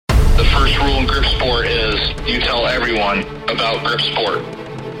first rule in grip sport is you tell everyone about grip sport.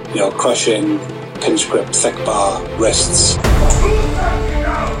 Crushing, pinch grip, thick bar, wrists.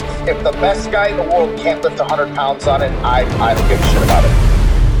 If the best guy in the world can't lift 100 pounds on it, I don't give a shit about it.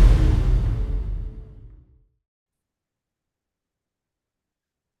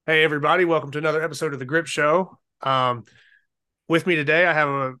 Hey, everybody. Welcome to another episode of The Grip Show. With me today, I have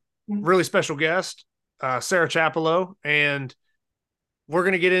a really special guest, Sarah Chappelow, and we're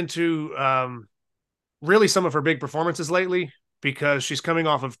going to get into really some of her big performances lately because she's coming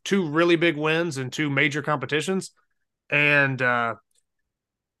off of two really big wins in two major competitions. And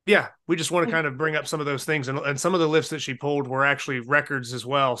we just want to kind of bring up some of those things. And some of the lifts that she pulled were actually records as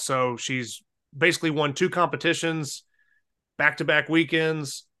well. So she's basically won two competitions, back-to-back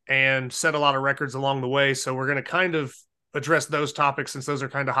weekends, and set a lot of records along the way. So we're going to kind of address those topics since those are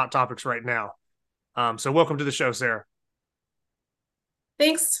kind of hot topics right now. So welcome to the show, Sarah.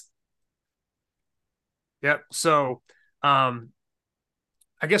 Thanks. Yep. So I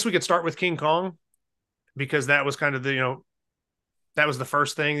guess we could start with King Kong because that was kind of that was the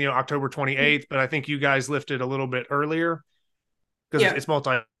first thing, October 28th, but I think you guys lifted a little bit earlier because it's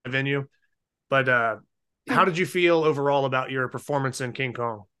multi-venue. But how did you feel overall about your performance in King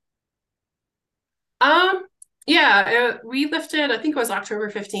Kong? We lifted, I think it was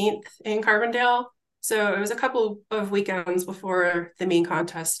October 15th in Carbondale. So it was a couple of weekends before the main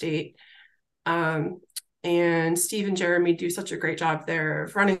contest date. And Steve and Jeremy do such a great job there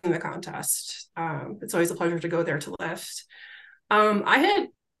of running the contest. It's always a pleasure to go there to lift.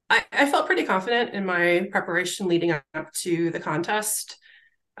 I felt pretty confident in my preparation leading up to the contest.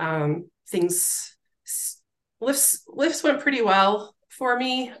 Lifts went pretty well for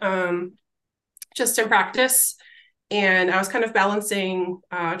me, just in practice. And I was kind of balancing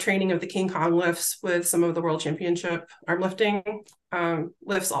training of the King Kong lifts with some of the World Championship armlifting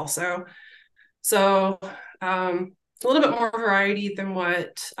lifts also. So a little bit more variety than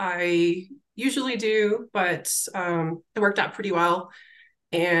what I usually do, but it worked out pretty well.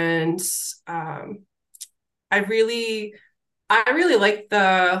 And I really like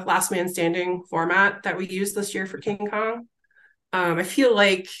the last man standing format that we used this year for King Kong. I feel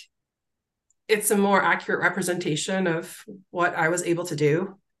like it's a more accurate representation of what I was able to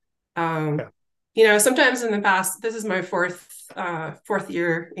do. Sometimes in the past, this is my fourth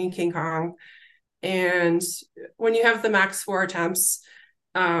year in King Kong. And when you have the max 4 attempts,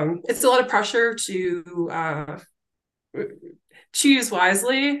 it's a lot of pressure to choose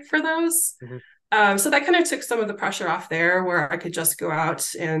wisely for those. Mm-hmm. So that kind of took some of the pressure off there where I could just go out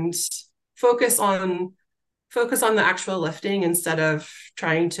and focus on the actual lifting instead of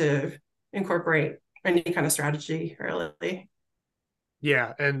trying to incorporate any kind of strategy really.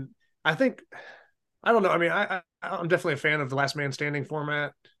 Yeah. And I think, I don't know. I mean, I'm definitely a fan of the last man standing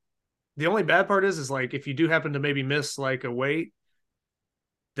format. The only bad part is like, if you do happen to maybe miss like a weight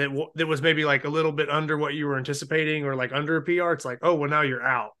that was maybe like a little bit under what you were anticipating or like under a PR, it's like, oh, well, now you're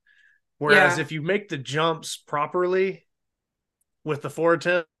out. Whereas if you make the jumps properly with the 4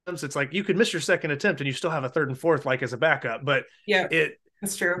 attempts, it's like you could miss your second attempt and you still have a third and fourth, like as a backup, but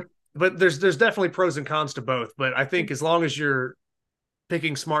that's true. But there's definitely pros and cons to both. But I think as long as you're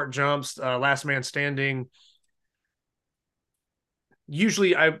picking smart jumps, last man standing,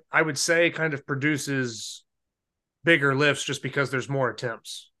 usually I would say kind of produces bigger lifts just because there's more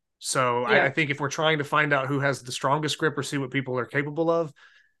attempts. So I think if we're trying to find out who has the strongest grip or see what people are capable of,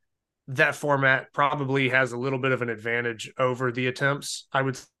 that format probably has a little bit of an advantage over the attempts, I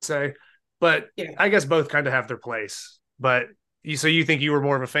would say. But I guess both kind of have their place. But so you think you were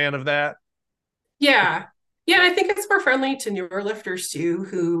more of a fan of that? Yeah. Yeah, I think it's more friendly to newer lifters too,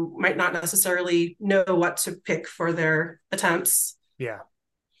 who might not necessarily know what to pick for their attempts. Yeah.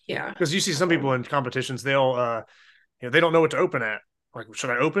 Because you see some people in competitions, they'll they don't know what to open at. Like,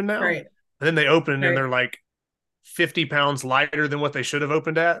 should I open now? Right. And then they open and they're like 50 pounds lighter than what they should have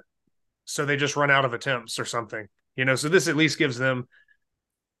opened at. So they just run out of attempts or something. So this at least gives them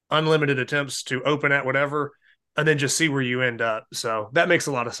unlimited attempts to open at whatever and then just see where you end up. So that makes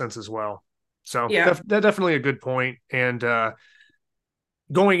a lot of sense as well. So that's definitely a good point. And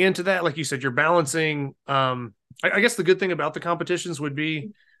going into that, like you said, you're balancing. I guess the good thing about the competitions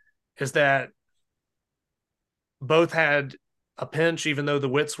is that both had a pinch, even though the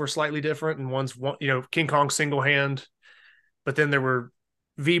widths were slightly different. And one's King Kong single hand, but then there were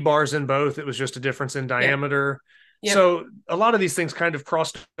V bars in both. It was just a difference in diameter. Yep. So a lot of these things kind of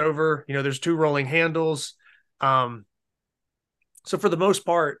crossed over. There's 2 rolling handles. So for the most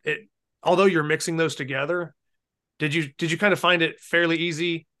part, although you're mixing those together, did you kind of find it fairly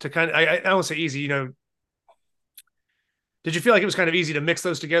easy to kind of, I don't say easy, Did you feel like it was kind of easy to mix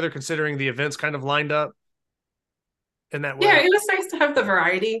those together considering the events kind of lined up in that way? Yeah, it was nice to have the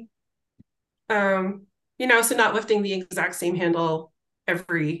variety. So not lifting the exact same handle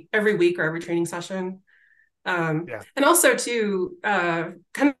every week or every training session. And also too,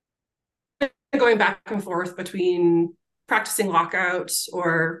 kind of going back and forth between practicing lockout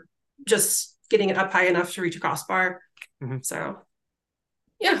or just getting it up high enough to reach a crossbar. Mm-hmm. So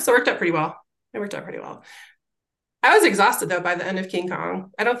it worked out pretty well. I was exhausted though by the end of King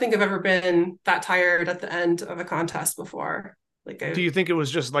Kong. I don't think I've ever been that tired at the end of a contest before. Do you think it was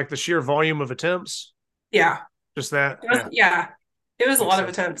just like the sheer volume of attempts? Yeah. Just that? It was a lot of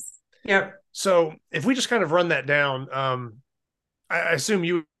attempts. Yep. So if we just kind of run that down, I assume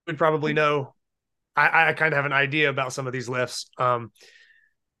you would probably know. I kind of have an idea about some of these lifts.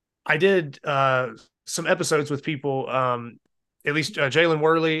 I did some episodes with people, at least Jalen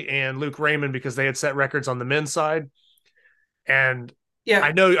Worley and Luke Raymond, because they had set records on the men's side. And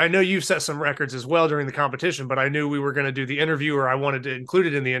I know you've set some records as well during the competition, but I knew we were going to do the interview, or I wanted to include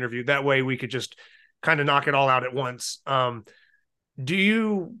it in the interview. That way we could just kind of knock it all out at once. Do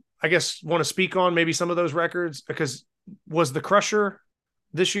you, I guess, want to speak on maybe some of those records? Because was the Crusher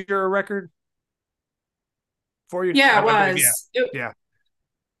this year a record for you? Yeah, it was.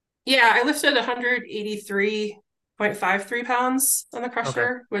 Yeah, I lifted 183.53 pounds on the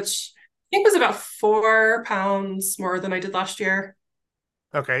Crusher, which I think was about 4 pounds more than I did last year.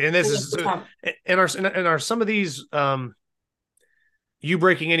 Okay, and this is are some of these you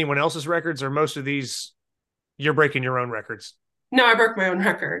breaking anyone else's records, or most of these you're breaking your own records? No, I broke my own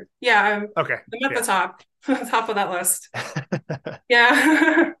record. Yeah. I'm at the top of that list.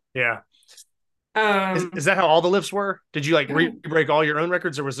 Yeah. Yeah. Is that how all the lifts were? Did you like break all your own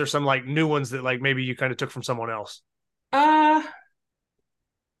records, or was there some like new ones that like maybe you kind of took from someone else?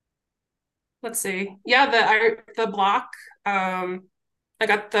 Let's see. Yeah, the block. I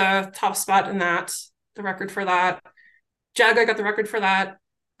got the top spot in that, the record for that. Jag, I got the record for that.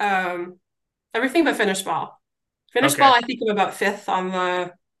 Everything but finish ball. Finish ball, I think I'm about 5th on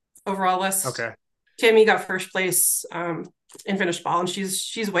the overall list. Okay. Tammy got first place in finish ball, and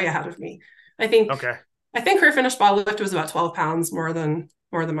she's way ahead of me. I think her finish ball lift was about 12 pounds more than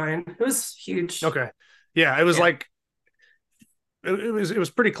mine. It was huge. Okay. Yeah, it was like it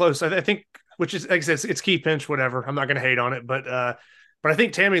was pretty close. I think, which is, like I said, it's key pinch, whatever. I'm not going to hate on it, but I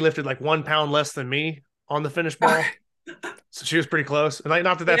think Tammy lifted like 1 pound less than me on the finish ball. So she was pretty close. And like,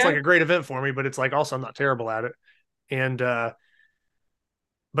 not that that's like a great event for me, but it's like also I'm not terrible at it. And but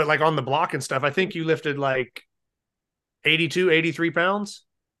like on the block and stuff, I think you lifted like 83 pounds.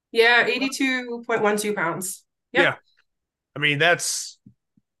 Yeah, 82.12 pounds. Yep. Yeah. I mean, I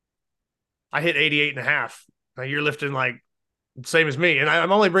hit 88.5. Now you're lifting like same as me. And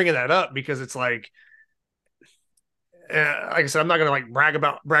I'm only bringing that up because it's like I said, I'm not going to like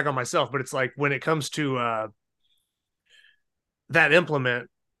brag on myself, but it's like when it comes to that implement,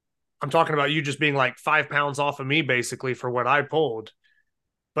 I'm talking about you just being like 5 pounds off of me basically for what I pulled.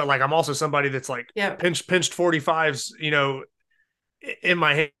 But like, I'm also somebody that's like pinched 45s, in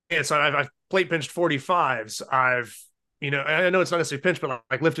my hand. So I've plate pinched 45s. I've, I know it's not necessarily pinch, but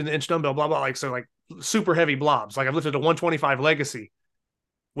like lifting the inch dumbbell, blah, blah. Like, so like super heavy blobs. Like I've lifted a 125 legacy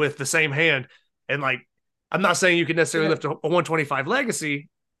with the same hand. And like, I'm not saying you can necessarily lift a 125 legacy,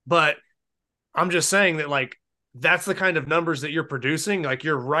 but I'm just saying that like, that's the kind of numbers that you're producing. Like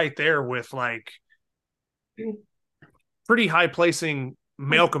you're right there with like pretty high placing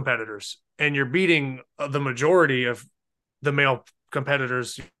male competitors, and you're beating the majority of the male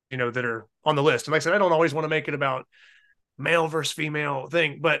competitors, that are on the list. And like I said, I don't always want to make it about male versus female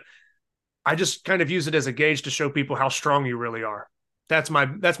thing, but I just kind of use it as a gauge to show people how strong you really are. That's my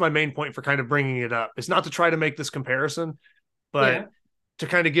main point for kind of bringing it up. It's not to try to make this comparison, but to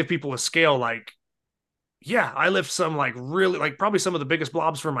kind of give people a scale. Like, I lift some like really like probably some of the biggest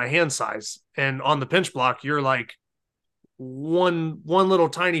blobs for my hand size. And on the pinch block, you're like one little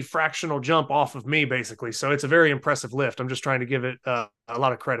tiny fractional jump off of me basically. So it's a very impressive lift. I'm just trying to give it a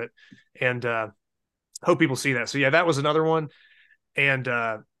lot of credit, and hope people see that. So that was another one. And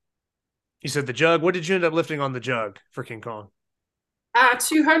you said the jug. What did you end up lifting on the jug for King Kong?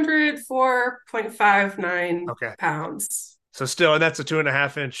 204.59 pounds. So still, and that's a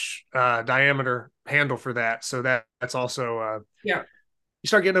 2.5 inch diameter handle for that. So that's also you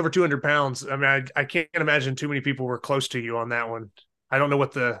start getting over 200 pounds. I mean, I can't imagine too many people were close to you on that one. I don't know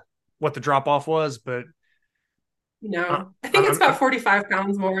what the drop off was, but no, I think it's about 45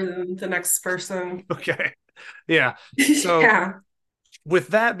 pounds more than the next person. Okay. Yeah. So with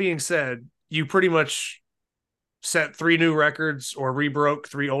that being said, you pretty much set 3 new records or rebroke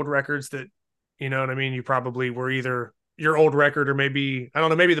 3 old records that, you know what I mean? You probably were either your old record, or maybe, I don't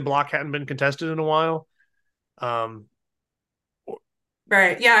know, maybe the block hadn't been contested in a while.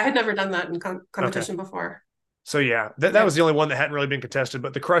 Right. Yeah, I had never done that in competition Okay. before. So yeah, that was the only one that hadn't really been contested,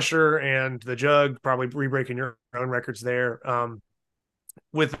 but the crusher and the jug, probably re-breaking your own records there.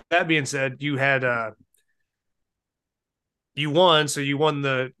 With that being said, you had you won, so you won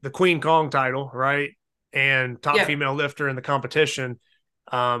the Queen Kong title, right? And top Yep. female lifter in the competition,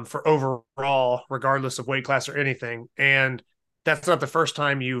 for overall, regardless of weight class or anything. And that's not the first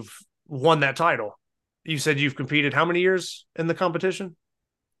time you've won that title. You said you've competed how many years in the competition?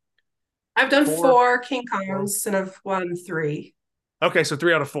 I've done Four. 4 King Kongs and I've won 3. Okay, so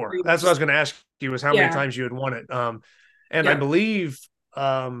 3 out of 4. That's what I was going to ask you, was how many Yeah. times you had won it. And I Yeah. believe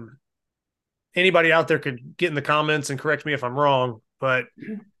anybody out there could get in the comments and correct me if I'm wrong, but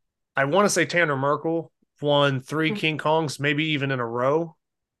I want to say Tanner Merkel won 3 King Kongs, maybe even in a row.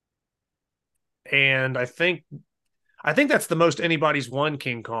 And I think that's the most anybody's won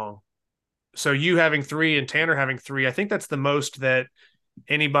King Kong. So you having 3 and Tanner having 3, I think that's the most that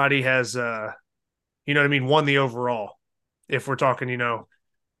anybody has, you know what I mean, won the overall. If we're talking,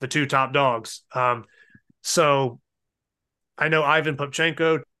 the 2 top dogs. So I know Ivan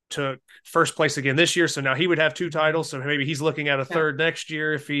Popchenko took first place again this year, so now he would have 2 titles. So maybe he's looking at a third next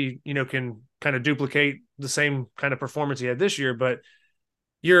year if he, can kind of duplicate the same kind of performance he had this year. But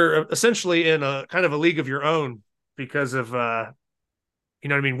you're essentially in a kind of a league of your own because of,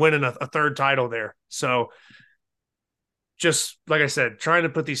 winning a third title there. So just like I said, trying to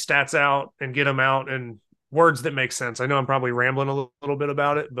put these stats out and get them out in words that make sense. I know I'm probably rambling a little bit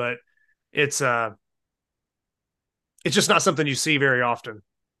about it, but it's just not something you see very often.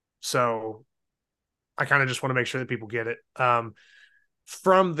 So I kind of just want to make sure that people get it.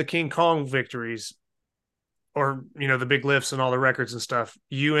 From the King Kong victories, or, the big lifts and all the records and stuff,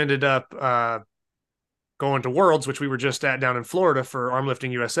 you ended up going to Worlds, which we were just at down in Florida for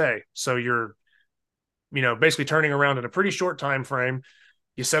Armlifting USA. So you're, basically turning around in a pretty short time frame.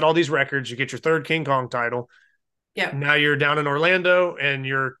 You set all these records, you get your 3rd King Kong title. Yeah. Now you're down in Orlando and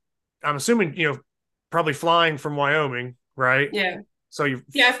I'm assuming, probably flying from Wyoming, right? Yeah. So you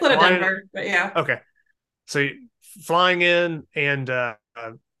I flew to Denver, but yeah. Okay. So you're flying in and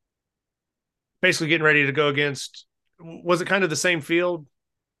basically getting ready to go against, was it kind of the same field?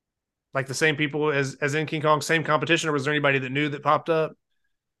 Like the same people as in King Kong, same competition, or was there anybody that knew that popped up?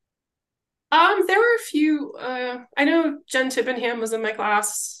 There were a few. I know Jen Tippenham was in my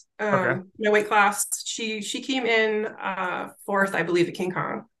class, Okay. my weight class. She came in 4th, I believe, at King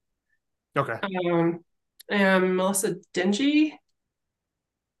Kong. Okay. And Melissa Dingy.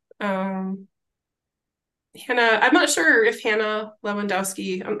 Hannah, I'm not sure if Hannah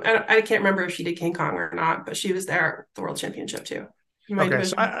Lewandowski, I can't remember if she did King Kong or not, but she was there at the World Championship too. Okay,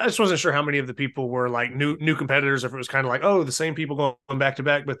 so I just wasn't sure how many of the people were like new competitors, or if it was kind of like, oh, the same people going back to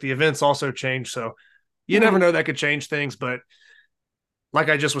back, but the events also changed. So you never know, that could change things. But like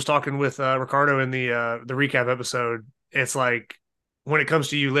I just was talking with Ricardo in the recap episode, it's like when it comes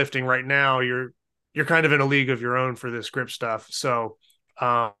to you lifting right now, you're kind of in a league of your own for this grip stuff. So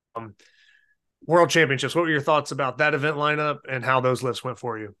World Championships, what were your thoughts about that event lineup and how those lifts went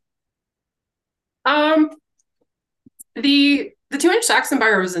for you? The 2-inch Saxon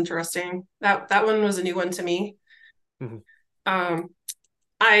bar was interesting. That one was a new one to me. Mm-hmm.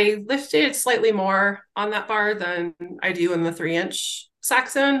 I lifted slightly more on that bar than I do in the 3-inch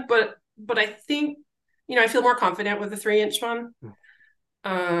Saxon, but I think, I feel more confident with the 3-inch one.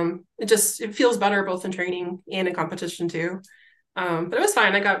 It feels better both in training and in competition too. But it was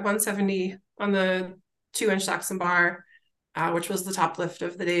fine. I got 170 on the 2-inch Saxon bar, which was the top lift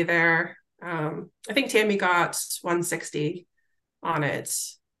of the day there. I think Tammy got 160 on it.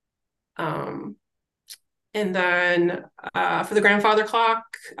 And then for the grandfather clock,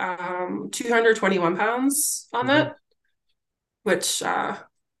 221 pounds on that, which that's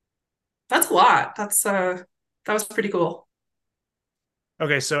a lot. That was pretty cool.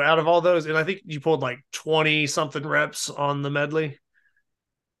 Okay, so out of all those, and I think you pulled like 20 something reps on the medley.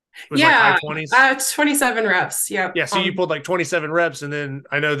 It was like high 20s. 27 reps. Yep. Yeah, so you pulled like 27 reps, and then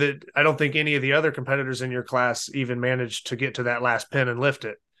I know that I don't think any of the other competitors in your class even managed to get to that last pin and lift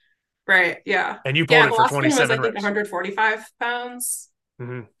it. Right. Yeah. And you pulled it for 27 was, I reps. think 145 pounds.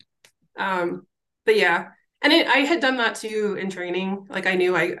 Mm-hmm. But yeah, and I had done that too in training. Like I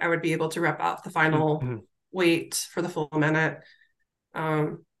knew I would be able to rep out the final weight for the full minute.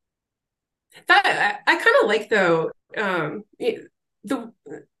 That I kind of like though.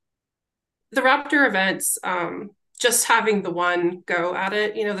 The Raptor events, just having the one go at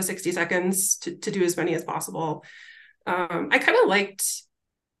it, the 60 seconds to do as many as possible. I kind of liked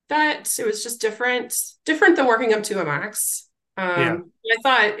that. It was just different than working up to a max. Yeah. I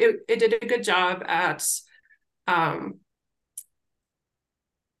thought it did a good job at kind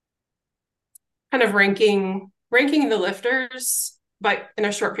of ranking the lifters, but in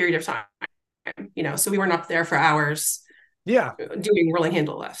a short period of time, so we weren't up there for hours Yeah. doing rolling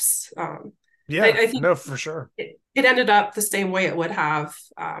handle lifts. Yeah. I think no, for sure. It ended up the same way it would have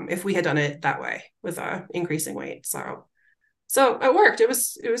if we had done it that way with increasing weight. So it worked. It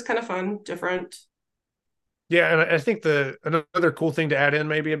was kind of fun, different. Yeah, and I think another cool thing to add in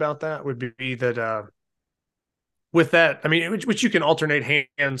maybe about that would be that with that, I mean, which you can alternate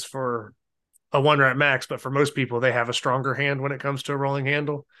hands for a 1 rep max, but for most people, they have a stronger hand when it comes to a rolling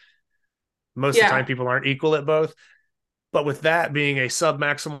handle. Most of the time, people aren't equal at both. But with that being a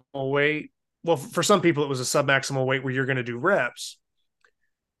sub-maximal weight, well, for some people, it was a sub-maximal weight where you're going to do reps.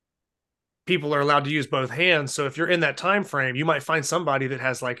 People are allowed to use both hands. So if you're in that time frame, you might find somebody that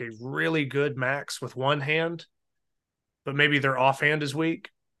has like a really good max with one hand, but maybe their offhand is weak.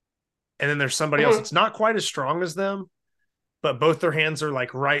 And then there's somebody else that's not quite as strong as them, but both their hands are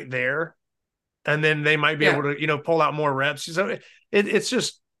like right there. And then they might be able to, pull out more reps. So it's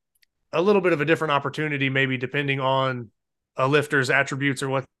just a little bit of a different opportunity, maybe depending on a lifter's attributes or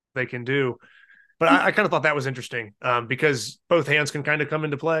what they can do. But I kind of thought that was interesting because both hands can kind of come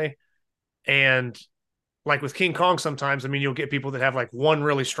into play. And like with King Kong, sometimes, I mean, you'll get people that have like one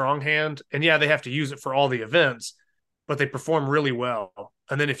really strong hand, and they have to use it for all the events, but they perform really well.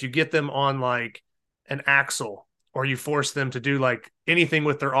 And then if you get them on like an axle, or you force them to do like anything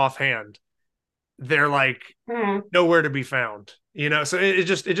with their offhand, they're like nowhere to be found, so it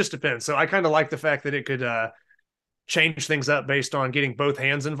just depends. So I kind of like the fact that it could change things up based on getting both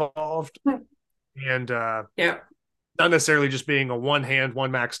hands involved and not necessarily just being a one hand, one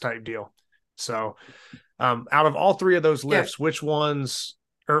max type deal. So out of all three of those lifts, which ones,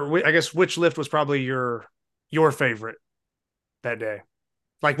 or I guess which lift was probably your favorite that day?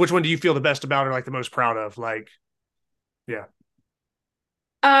 Like, which one do you feel the best about or like the most proud of? Like, yeah.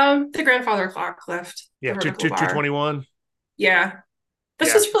 The grandfather clock lift. Yeah, 221. Yeah.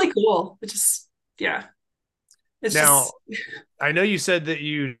 That's just really cool. It just, It's now, I know you said that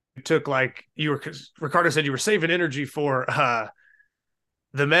you took Ricardo said you were saving energy for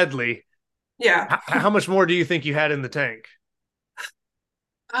the medley. Yeah. How much more do you think you had in the tank?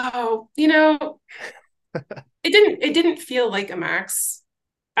 Oh, it didn't feel like a max.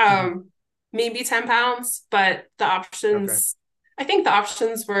 Maybe 10 pounds, but the options, I think the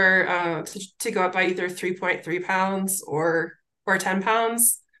options were to go up by either 3.3 pounds or 10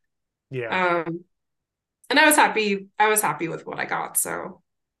 pounds. Yeah. And I was happy with what I got. So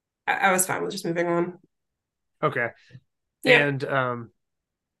I was fine with just moving on. Okay. Yeah. And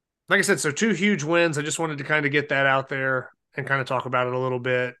like I said, so 2 huge wins. I just wanted to kind of get that out there and kind of talk about it a little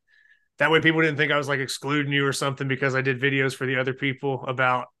bit. That way people didn't think I was like excluding you or something because I did videos for the other people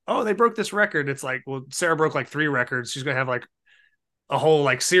about, oh, they broke this record. It's like, well, Sarah broke like 3 records. She's going to have like a whole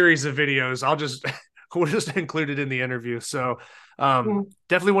like series of videos. We'll just include it in the interview. So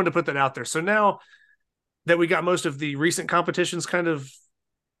definitely wanted to put that out there. So now that we got most of the recent competitions kind of,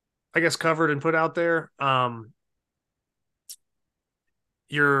 I guess, covered and put out there,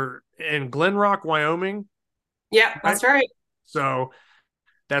 you're in Glenrock, Wyoming. Yeah, that's right. So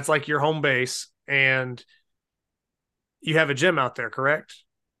that's like your home base, and you have a gym out there, correct?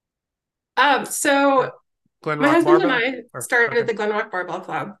 So Glenrock my husband Barbell? and I started the Glenrock Barbell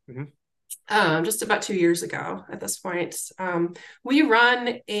Club just about 2 years ago at this point. We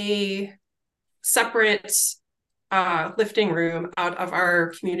run a separate lifting room out of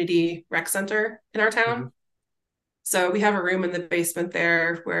our community rec center in our town. So we have a room in the basement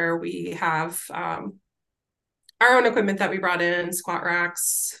there where we have our own equipment that we brought in, squat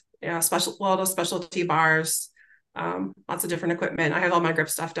racks, specialty bars, lots of different equipment. I have all my grip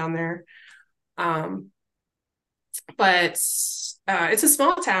stuff down there. But it's a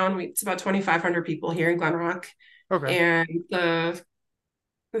small town. It's about 2,500 people here in Glenrock. Okay. And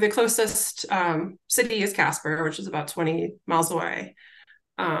the closest city is Casper, which is about 20 miles away.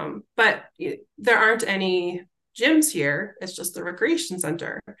 But there aren't any gyms here. It's just the recreation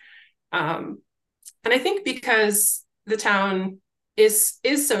center. And I think because the town is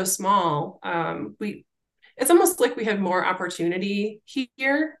so small, it's almost like we have more opportunity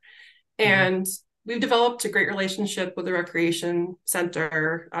here. And we've developed a great relationship with the recreation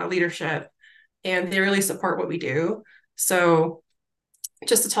center leadership, and they really support what we do. So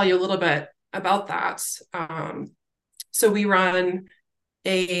just to tell you a little bit about that. So we run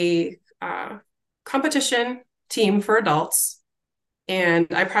a competition team for adults, and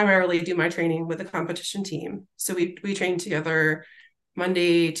I primarily do my training with the competition team. So we train together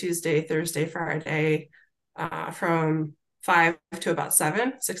Monday, Tuesday, Thursday, Friday, from 5 to about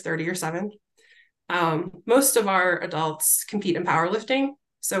 7, 6:30 or 7. Most of our adults compete in powerlifting.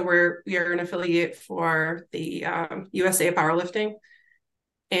 So we are an affiliate for the USA Powerlifting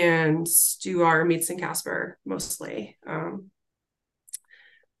and do our meets in Casper mostly.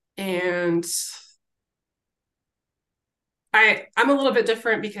 And I'm a little bit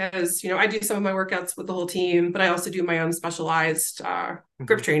different because, I do some of my workouts with the whole team, but I also do my own specialized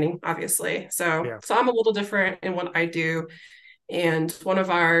grip training, obviously. So I'm a little different in what I do. And one of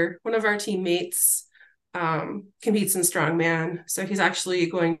our teammates competes in strongman. So he's actually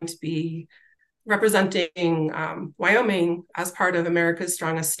going to be representing Wyoming as part of America's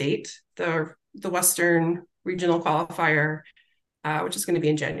Strongest State, the Western Regional Qualifier, which is going to be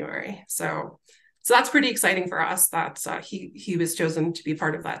in January. So that's pretty exciting for us that he was chosen to be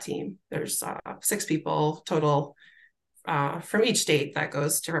part of that team. There's 6 people total from each state that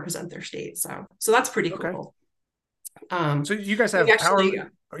goes to represent their state. So that's pretty cool. So you guys have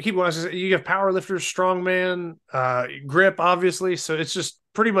you have power lifters, strongman, grip, obviously. So it's just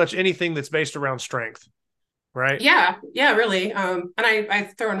pretty much anything that's based around strength, right? Yeah, really. And I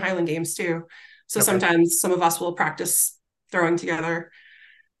throw in Highland Games too. So sometimes some of us will practice throwing together.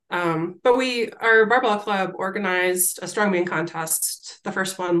 But our barbell club organized a strongman contest, the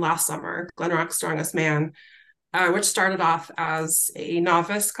first one last summer, Glenrock Strongest Man, which started off as a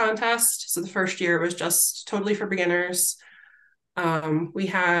novice contest. So the first year was just totally for beginners. We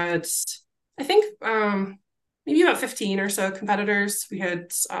had, I think, maybe about 15 or so competitors. We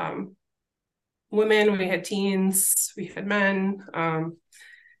had women, we had teens, we had men. And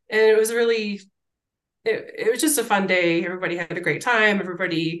it was really, it was just a fun day. Everybody had a great time.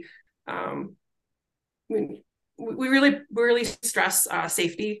 Everybody, we really stress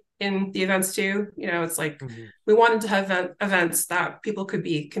safety in the events too. It's like we wanted to have events that people could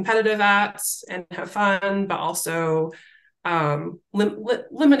be competitive at and have fun, but also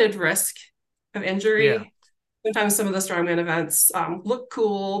limited risk of injury. Yeah. Sometimes some of the strongman events look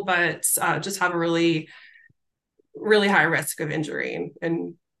cool, but just have a really, really high risk of injury.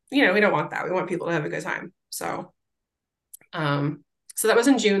 And we don't want that. We want people to have a good time. So that was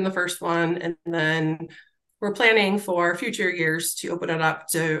in June, the first one. And then we're planning for future years to open it up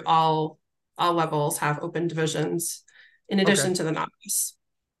to all levels, have open divisions in addition to the novice.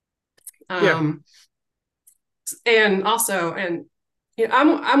 And also,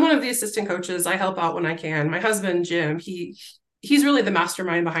 I'm one of the assistant coaches. I help out when I can. My husband, Jim, he's really the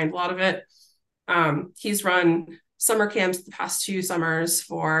mastermind behind a lot of it. He's run summer camps the past 2 summers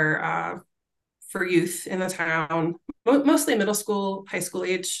for youth in the town, mostly middle school, high school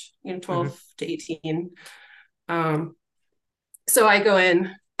age, 12 to 18. So I go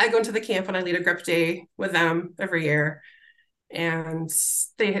into the camp and I lead a grip day with them every year, and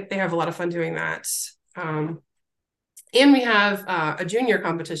they have a lot of fun doing that. And we have a junior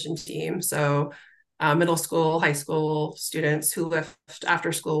competition team, so middle school, high school students who lift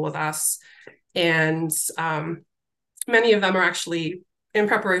after school with us, and many of them are actually in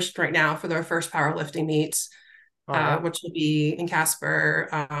preparation right now for their first powerlifting meet, which will be in Casper,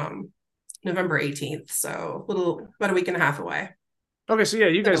 November 18th. So about a week and a half away. Okay. So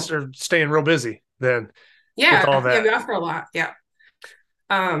you guys are staying real busy then. Yeah. With all that. Yeah, we offer a lot. Yeah.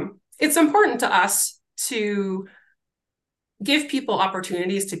 It's important to us to give people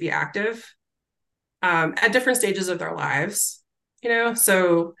opportunities to be active at different stages of their lives,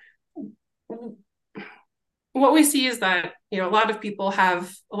 so what we see is that, a lot of people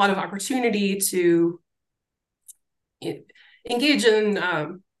have a lot of opportunity to engage in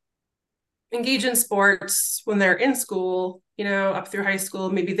sports when they're in school, up through high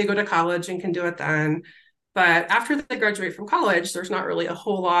school. Maybe they go to college and can do it then. But after they graduate from college, there's not really a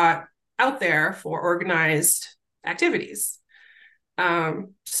whole lot out there for organized activities.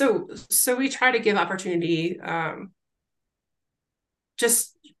 So we try to give opportunity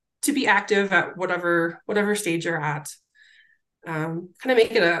just to be active at whatever stage you're at. Kind of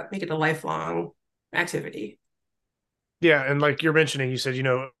make it a lifelong activity. Yeah, and like you're mentioning, you said,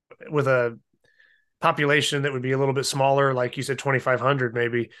 with a population that would be a little bit smaller, like you said, 2,500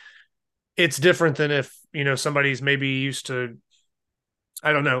 maybe, it's different than if, somebody's maybe used to,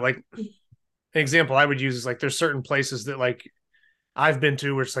 I don't know, like an example I would use is like there's certain places that like I've been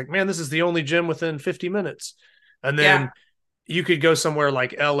to where it's like, man, this is the only gym within 50 minutes. And then you could go somewhere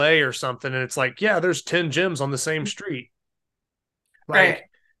like LA or something and it's like, there's 10 gyms on the same street. Right.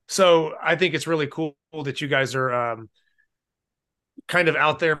 So I think it's really cool that you guys are kind of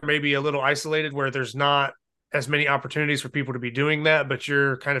out there, maybe a little isolated where there's not as many opportunities for people to be doing that, but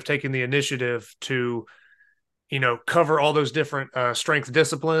you're kind of taking the initiative to, cover all those different strength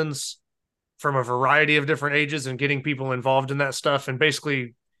disciplines from a variety of different ages and getting people involved in that stuff. And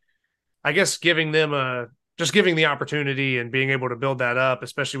basically, I guess giving them just giving the opportunity and being able to build that up,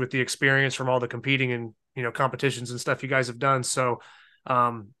 especially with the experience from all the competing and, competitions and stuff you guys have done. So,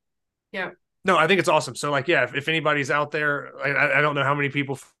 Yeah. no, I think it's awesome. So like, yeah, if anybody's out there, I don't know how many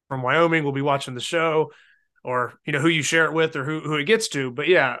people from Wyoming will be watching the show or, who you share it with or who it gets to, but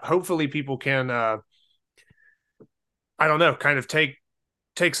yeah, hopefully people can, I don't know, kind of take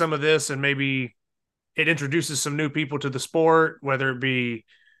some of this and maybe it introduces some new people to the sport, whether it be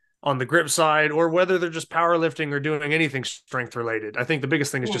on the grip side or whether they're just powerlifting or doing anything strength related. I think the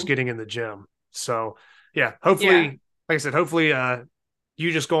biggest thing is just getting in the gym. So yeah, hopefully, like I said, hopefully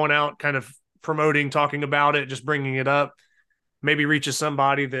you just going out kind of promoting, talking about it, just bringing it up, maybe reaches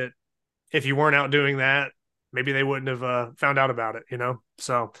somebody that if you weren't out doing that, maybe they wouldn't have found out about it,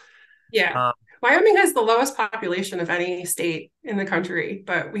 So yeah. Wyoming has the lowest population of any state in the country,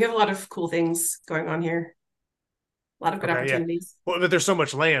 but we have a lot of cool things going on here. A lot of good opportunities. Yeah. Well, but there's so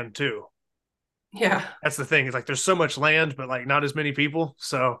much land too. Yeah. That's the thing. It's like there's so much land, but like not as many people.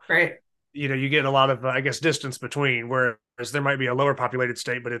 So right. You get a lot of, I guess, distance between, whereas there might be a lower populated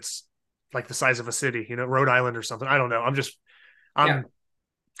state, but it's like the size of a city, Rhode Island or something. I don't know. I'm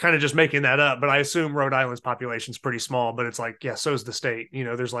kind of just making that up, but I assume Rhode Island's population is pretty small, but it's like, yeah, so is the state,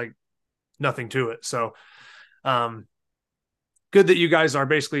 there's like nothing to it. So, good that you guys are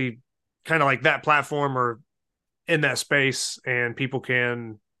basically kind of like that platform or in that space and people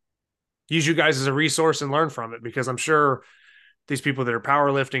can use you guys as a resource and learn from it, because I'm sure these people that are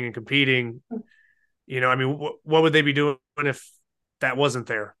powerlifting and competing, what would they be doing if that wasn't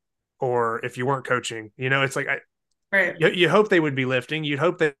there or if you weren't coaching? It's like, right. You hope they would be lifting. You'd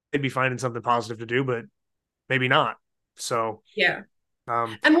hope that they'd be finding something positive to do, but maybe not. So, yeah.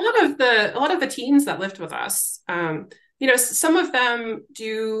 And a lot of the teens that lift with us, some of them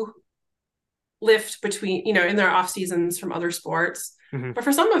do lift between, in their off seasons from other sports. Mm-hmm. But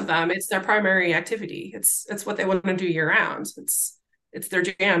for some of them, it's their primary activity. It's what they want to do year round. It's their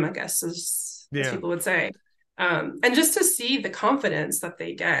jam, I guess, as people would say. And just to see the confidence that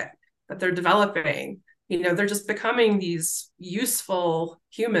they get, that they're developing, they're just becoming these useful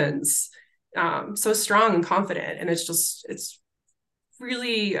humans, so strong and confident. And it's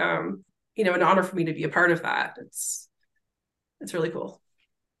really, an honor for me to be a part of that. It's really cool.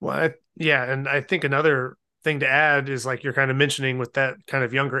 Well, and I think another thing to add is like you're kind of mentioning with that kind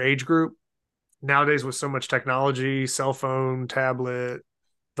of younger age group nowadays with so much technology, cell phone, tablet,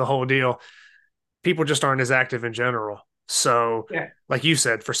 the whole deal, people just aren't as active in general. So like you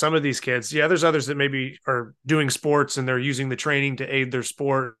said, for some of these kids, there's others that maybe are doing sports and they're using the training to aid their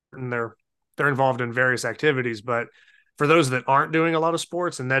sport and they're involved in various activities. But for those that aren't doing a lot of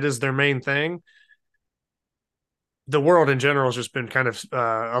sports and that is their main thing, the world in general has just been kind of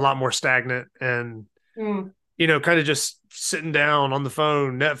a lot more stagnant and, kind of just sitting down on the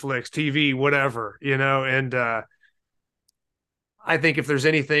phone, Netflix, TV, whatever, and I think if there's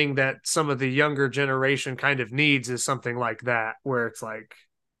anything that some of the younger generation kind of needs is something like that, where it's like,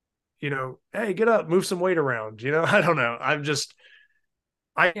 hey, get up, move some weight around, I don't know.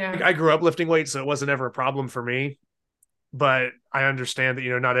 I grew up lifting weights, so it wasn't ever a problem for me, but I understand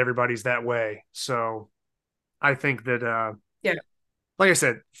that, not everybody's that way. So I think that, like I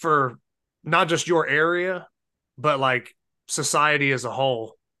said, for not just your area, but like society as a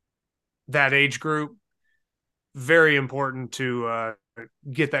whole, that age group, very important to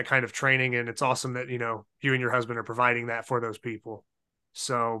get that kind of training. And it's awesome that, you and your husband are providing that for those people.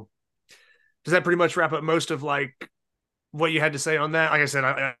 So does that pretty much wrap up most of like what you had to say on that? Like I said,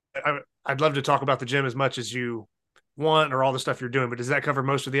 I'd love to talk about the gym as much as you want or all the stuff you're doing, but does that cover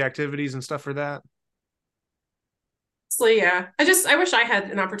most of the activities and stuff for that? So yeah, I wish I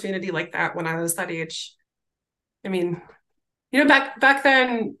had an opportunity like that when I was that age. I mean, back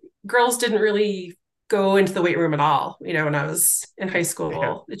then girls didn't really go into the weight room at all. When I was in high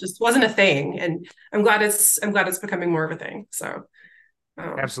school, it just wasn't a thing, and I'm glad it's becoming more of a thing. So,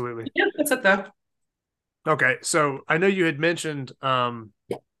 absolutely, yeah, that's it though. Okay, so I know you had mentioned doing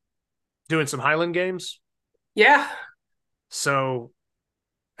some Highland games. Yeah. So,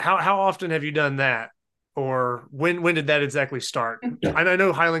 how often have you done that? Or when did that exactly start? I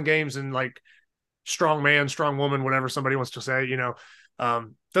know Highland Games and like strong man, strong woman, whatever somebody wants to say,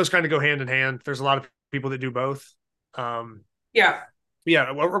 those kind of go hand in hand. There's a lot of people that do both. Yeah.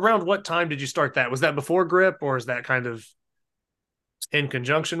 Around what time did you start that? Was that before grip or is that kind of in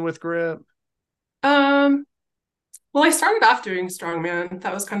conjunction with grip? Well, I started off doing strongman.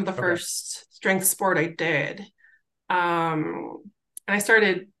 That was kind of the first strength sport I did. And I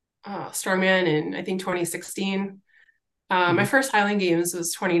started strongman in, I think, 2016. My Mhm. first Highland Games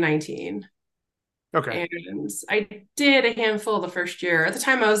was 2019. Okay. And I did a handful the first year. At the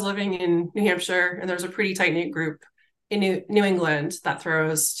time, I was living in New Hampshire, and there's a pretty tight-knit group in New England that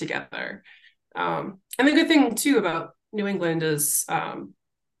throws together. And the good thing, too, about New England is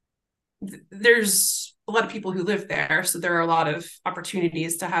there's a lot of people who live there. So there are a lot of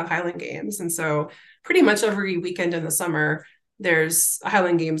opportunities to have Highland Games. And so pretty much every weekend in the summer, there's a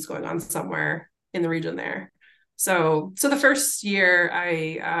Highland Games going on somewhere in the region there. So the first year,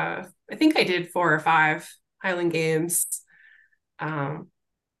 I think I did 4 or 5 Highland Games, um,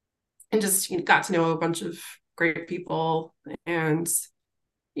 and just got to know a bunch of great people, and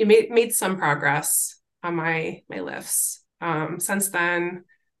you made some progress on my lifts. Since then,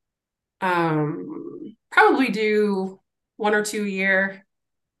 probably do 1 or 2 a year.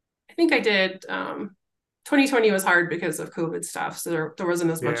 I think I did. 2020 was hard because of COVID stuff, so there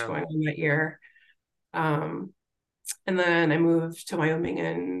wasn't as much Yeah. going on that year. Um, and then I moved to Wyoming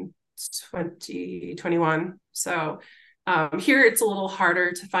in 2021. So here it's a little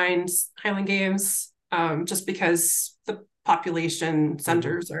harder to find Highland Games, just because the population Mhm.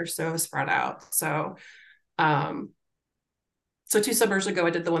 centers are so spread out. Um, so 2 suburbs ago,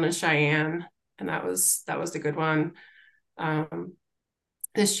 I did the one in Cheyenne, and that was the good one. Um,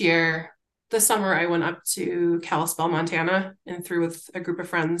 this summer, I went up to Kalispell, Montana, and threw with a group of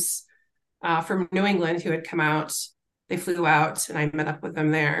friends from New England who had come out. They flew out, and I met up with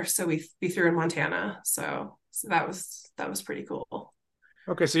them there. So we threw in Montana. So that was pretty cool.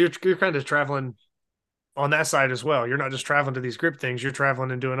 Okay. So you're kind of traveling on that side as well. You're not just traveling to these grip things, you're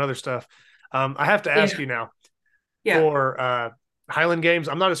traveling and doing other stuff. I have to ask Yeah, you now yeah. for Highland Games,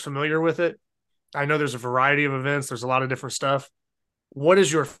 I'm not as familiar with it. I know there's a variety of events, there's a lot of different stuff. What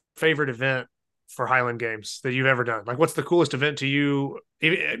is your favorite event for Highland Games that you've ever done? Like, what's the coolest event to you?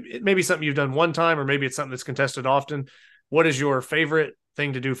 It may be something you've done one time, or maybe it's something that's contested often. What is your favorite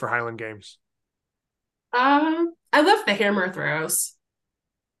thing to do for Highland Games? I love the hammer throws.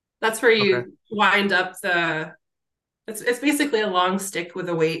 That's where Okay. you wind up it's basically a long stick with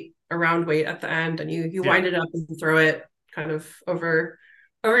a round weight at the end, and you Yeah. wind it up and throw it kind of over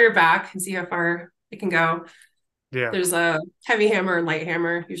your back and see how far it can go. Yeah. There's a heavy hammer and light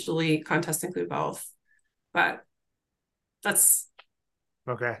hammer. Usually contests include both, but that's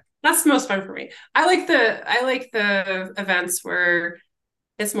Okay. that's the most fun for me. I like the events where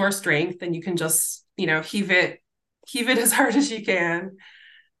it's more strength and you can just, heave it as hard as you can.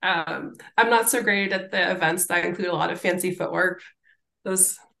 I'm not so great at the events that include a lot of fancy footwork.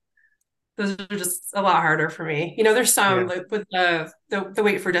 Those those are just a lot harder for me. There's some, Yeah. like with the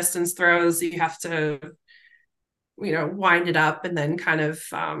weight for distance throws, you have to, wind it up and then kind of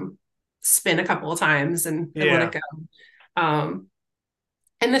spin a couple of times and let it Yeah. go. Um,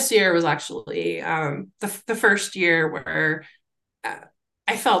 and this year was actually the first year where uh,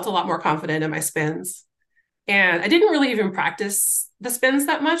 I felt a lot more confident in my spins. And I didn't really even practice the spins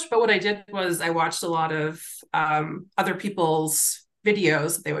that much, but what I did was I watched a lot of other people's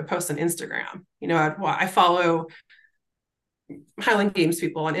videos that they would post on Instagram. I follow Highland Games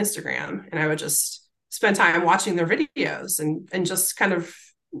people on Instagram, and I would just spend time watching their videos and just kind of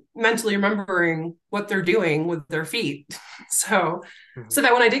mentally remembering what they're doing with their feet. So Mhm. so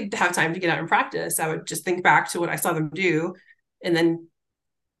that when I did have time to get out and practice, I would just think back to what I saw them do and then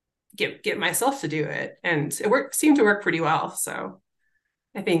get myself to do it. And seemed to work pretty well. So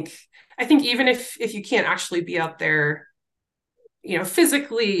I think I think even if you can't actually be out there,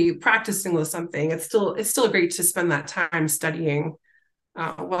 physically practicing with something, it's still great to spend that time studying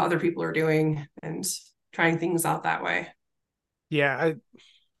what other people are doing and trying things out that way. Yeah.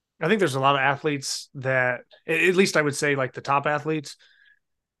 I think there's a lot of athletes that, at least I would say, like the top athletes,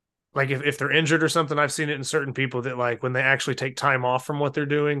 like if they're injured or something, I've seen it in certain people that, like, when they actually take time off from what they're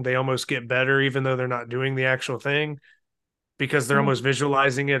doing, they almost get better, even though they're not doing the actual thing, because they're almost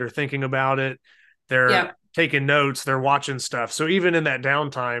visualizing it or thinking about it. They're Yep. taking notes, they're watching stuff. So even in that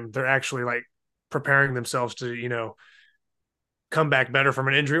downtime, they're actually like preparing themselves to, come back better from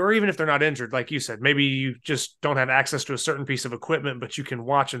an injury. Or even if they're not injured, like you said, maybe you just don't have access to a certain piece of equipment, but you can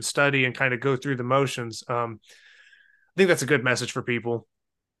watch and study and kind of go through the motions. I think that's a good message for people,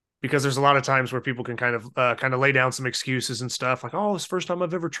 because there's a lot of times where people can kind of lay down some excuses and stuff, like, oh, it's the first time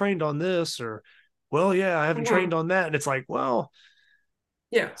I've ever trained on this, or, well, yeah, I haven't Mhm. trained on that. And it's like, well,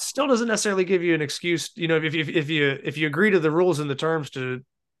 Yeah. still doesn't necessarily give you an excuse. If you agree to the rules and the terms to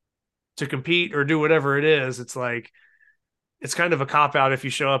compete or do whatever it is, it's like, it's kind of a cop out if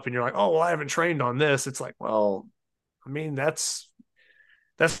you show up and you're like, oh, well, I haven't trained on this. It's like, well, I mean, that's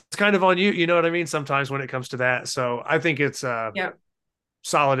kind of on you. You know what I mean? Sometimes when it comes to that. So I think it's Yeah.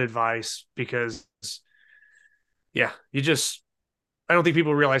 solid advice because I don't think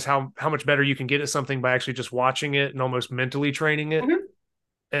people realize how much better you can get at something by actually just watching it and almost mentally training it, Mhm.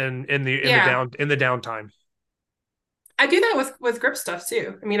 and in Yeah. the downtime. I do that with grip stuff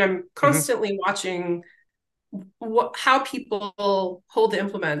too. I mean, I'm Mm-hmm. constantly watching how people hold the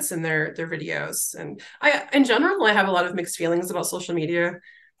implements in their videos, and in general, I have a lot of mixed feelings about social media.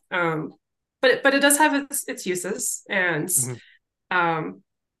 Um, but it does have its uses, and Mm-hmm. um,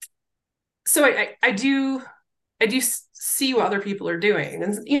 so I do see what other people are doing,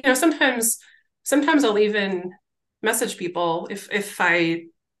 and sometimes I'll even message people if I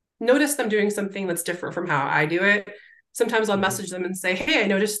notice them doing something that's different from how I do it. Sometimes I'll Mm-hmm. message them and say, "Hey, I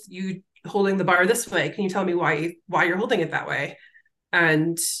noticed you holding the bar this way. Can you tell me why you're holding it that way?"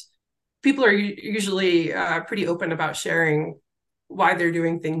 And people are usually pretty open about sharing why they're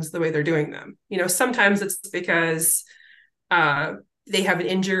doing things the way they're doing them. Sometimes it's because uh, they have an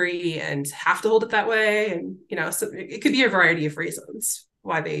injury and have to hold it that way, and so it could be a variety of reasons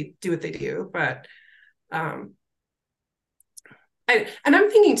why they do what they do. But um, and I'm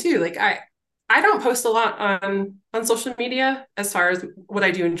thinking too, like I don't post a lot on social media as far as what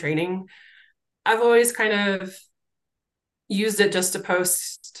I do in training. I've always kind of used it just to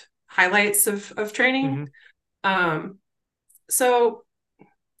post highlights of training. Mm-hmm. Um, so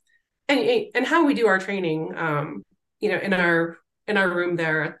and how we do our training, in our room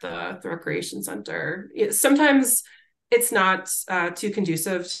there at the recreation center. Sometimes it's not too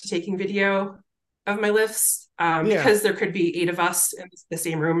conducive to taking video of my lifts, Yeah. because there could be 8 of us in the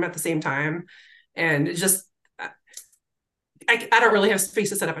same room at the same time, and it just I don't really have space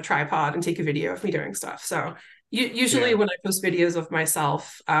to set up a tripod and take a video of me doing stuff. So usually Yeah. when I post videos of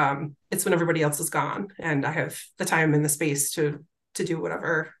myself, it's when everybody else is gone and I have the time and the space to do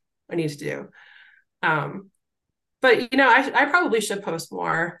whatever I need to do. Um, but I probably should post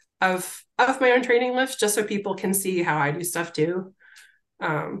more of my own training lifts just so people can see how I do stuff too.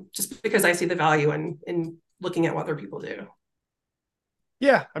 Just because I see the value in looking at what other people do.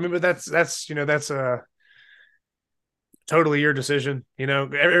 Yeah. I mean, but that's a totally your decision.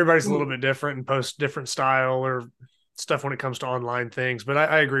 Everybody's a little Mhm. bit different and post different style or stuff when it comes to online things. But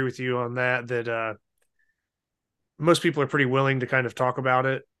I agree with you on that most people are pretty willing to kind of talk about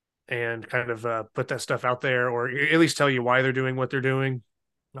it and kind of put that stuff out there, or at least tell you why they're doing what they're doing.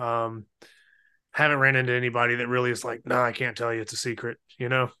 Um, haven't ran into anybody that really is like, nah, I can't tell you, it's a secret. It's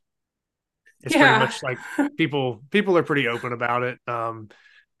pretty Yeah. much like people are pretty open about it, and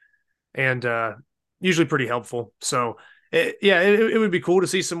usually pretty helpful. So it would be cool to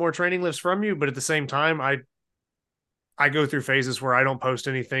see some more training lifts from you, but at the same time, I go through phases where I don't post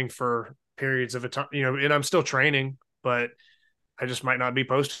anything for periods of a time, and I'm still training, but I just might not be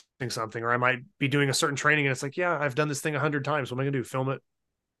posting something, or I might be doing a certain training and it's like, yeah, I've done this thing 100 times. What am I going to do? Film it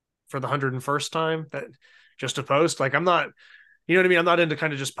for the 101st time that just to post? Like, I'm not, you know what I mean? I'm not into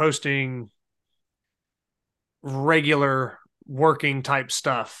kind of just posting regular working type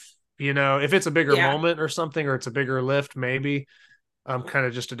stuff. If it's a bigger Yeah. moment or something, or it's a bigger lift, maybe kind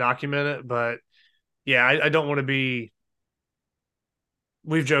of just to document it. But yeah, I don't want to be,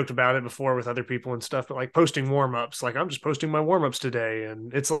 we've joked about it before with other people and stuff, but like posting warm-ups, like I'm just posting my warm-ups today.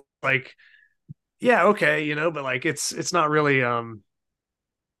 And it's like, yeah, okay, but like it's not really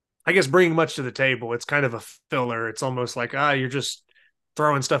I guess bringing much to the table. It's kind of a filler. It's almost like you're just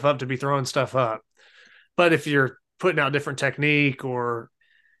throwing stuff up to be throwing stuff up. But if you're putting out different technique or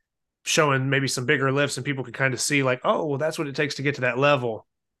showing maybe some bigger lifts and people can kind of see like, oh, well, that's what it takes to get to that level,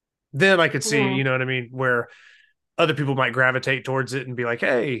 then I could see, Mhm. you know what I mean, where other people might gravitate towards it and be like,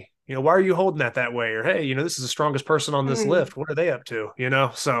 hey, why are you holding that way? Or hey, this is the strongest person on this Mhm. lift. What are they up to?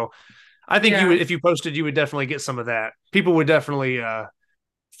 So I think you would, Yeah. if you posted, you would definitely get some of that. People would definitely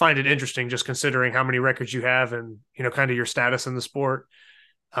find it interesting, just considering how many records you have and kind of your status in the sport.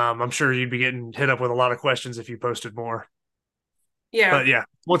 I'm sure you'd be getting hit up with a lot of questions if you posted more. Yeah. But yeah,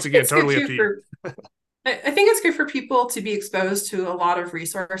 once again, It's good totally up too to you. for I think it's good for people to be exposed to a lot of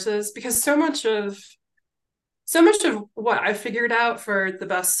resources, because so much of what I've figured out for the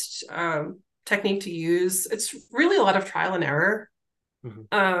best technique to use, it's really a lot of trial and error. Mhm.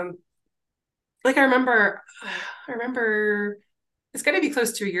 Um, like I remember it's got to be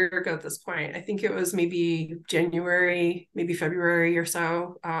close to a year ago at this point. I think it was maybe January, maybe February or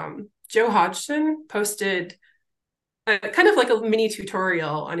so. Joe Hodgson posted kind of like a mini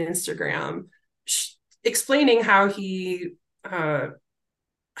tutorial on Instagram, explaining uh,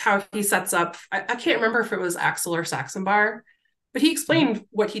 how he sets up. I can't remember if it was axle or Saxon bar, but he Mhm. explained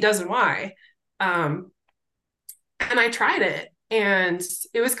what he does and why. Um, and I tried it, and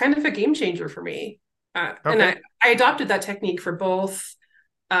it was kind of a game changer for me. And Okay. I adopted that technique for both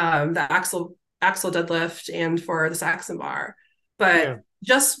the axle deadlift and for the Saxon bar. But Yeah.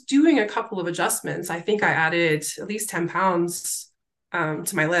 just doing a couple of adjustments, I think I added at least 10 pounds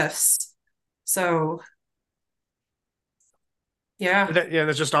to my lifts. So yeah.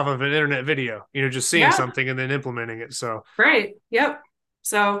 That's just off of an internet video, just seeing something and then implementing it. So right. Yep.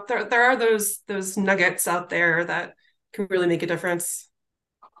 So there are those nuggets out there that can really make a difference.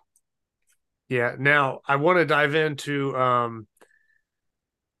 Yeah. Now I want to dive into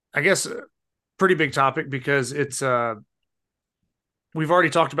I guess a pretty big topic because it's we've already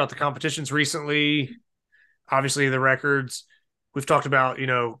talked about the competitions recently, obviously the records. We've talked about,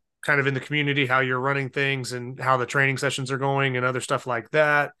 kind of in the community, how you're running things and how the training sessions are going and other stuff like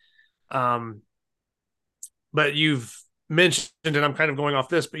that. But you've mentioned, and I'm kind of going off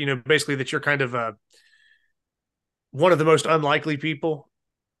this, but, basically that you're kind of one of the most unlikely people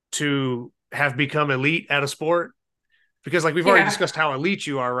to have become elite at a sport. Because like we've already discussed how elite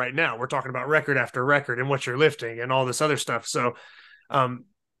you are right now. We're talking about record after record and what you're lifting and all this other stuff. So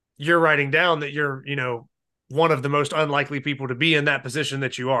you're writing down that you're, one of the most unlikely people to be in that position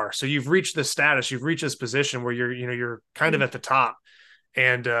that you are. So you've reached this status, you've reached this position where you're kind of at the top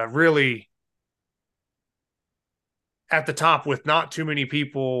and really at the top with not too many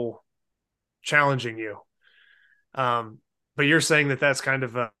people challenging you. But you're saying that that's kind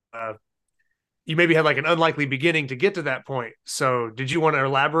of you maybe had like an unlikely beginning to get to that point. So did you want to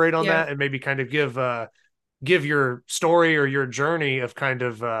elaborate on that and maybe kind of give your story or your journey of kind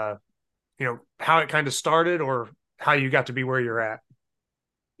of, how it kind of started or how you got to be where you're at?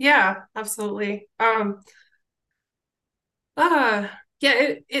 Yeah, absolutely.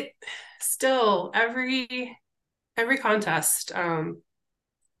 It still every contest,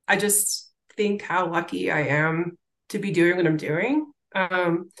 I just think how lucky I am to be doing what I'm doing.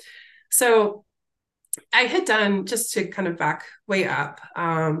 So I had done, just to kind of back way up,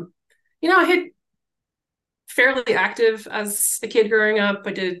 I had fairly active as a kid growing up.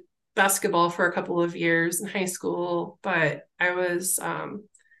 I did basketball for a couple of years in high school, but I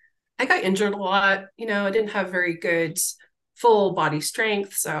got injured a lot. I didn't have very good full body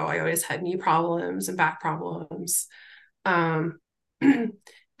strength. So I always had knee problems and back problems. As an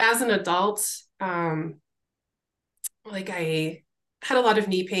adult, I had a lot of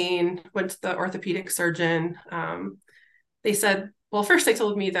knee pain, went to the orthopedic surgeon. They said, well, first they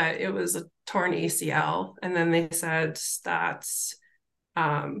told me that it was a torn ACL. And then they said that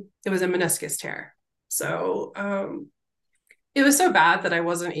it was a meniscus tear. So it was so bad that I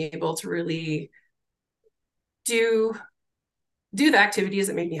wasn't able to really do the activities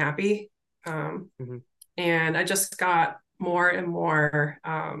that made me happy. And I just got more and more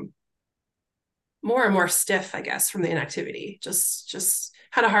stiff, I guess, from the inactivity. Just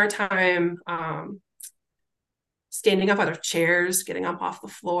had a hard time standing up out of chairs, getting up off the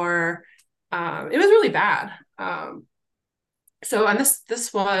floor. It was really bad. So I'm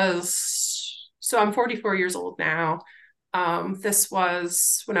 44 years old now. This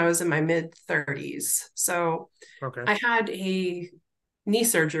was when I was in my mid 30s. So okay. I had a knee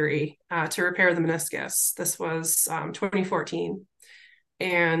surgery to repair the meniscus. This was 2014.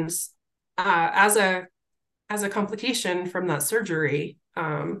 And as a complication from that surgery,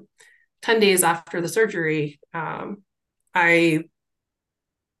 10 days after the surgery, I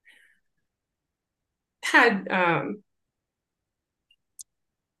had,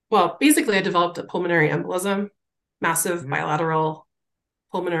 basically I developed a pulmonary embolism, massive bilateral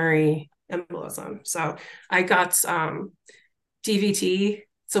pulmonary embolism. So I got DVT,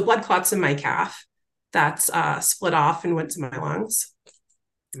 so blood clots in my calf that split off and went to my lungs.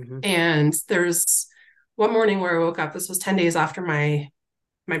 And there's one morning where I woke up, this was 10 days after my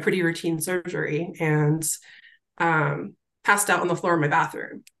pretty routine surgery, and passed out on the floor of my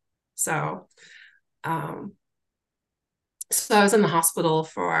bathroom. So I was in the hospital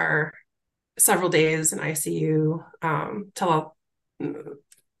for several days in ICU till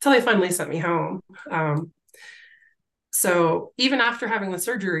they finally sent me home. So even after having the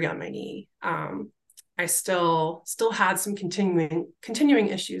surgery on my knee, I still had some continuing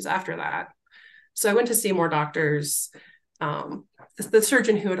issues after that. So I went to see more doctors. The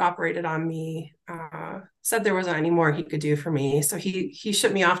surgeon who had operated on me said there wasn't any more he could do for me. So he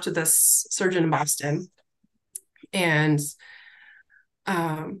shipped me off to this surgeon in Boston. And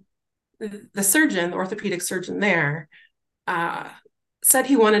the orthopedic surgeon there, said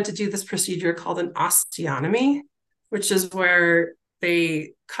he wanted to do this procedure called an osteotomy, which is where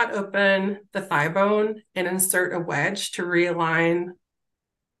they cut open the thigh bone and insert a wedge to realign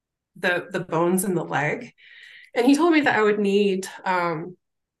the bones in the leg. And he told me that I would need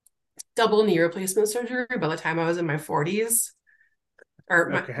double knee replacement surgery by the time I was in my 40s.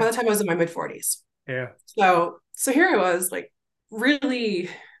 or Okay. by the time I was in my mid 40s. Yeah. So here I was, like, really,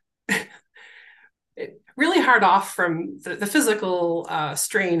 really hard off from the physical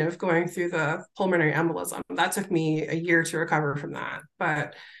strain of going through the pulmonary embolism. That took me a year to recover from that,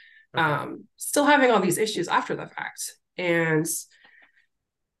 but still having all these issues after the fact. And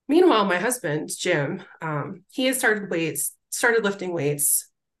meanwhile, my husband, Jim, he had started lifting weights,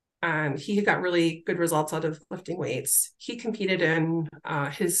 and he got really good results out of lifting weights. He competed in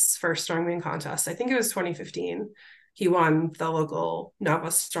his first strongman contest. I think it was 2015. He won the local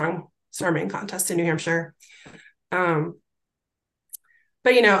novice strongman contest in New Hampshire. But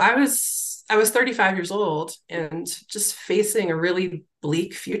I was 35 years old and just facing a really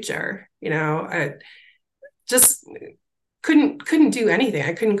bleak future. I just couldn't do anything.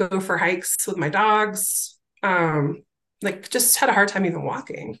 I couldn't go for hikes with my dogs. Just had a hard time even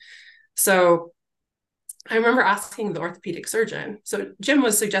walking. So I remember asking the orthopedic surgeon. So Jim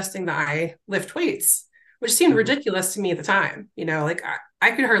was suggesting that I lift weights, which seemed ridiculous to me at the time.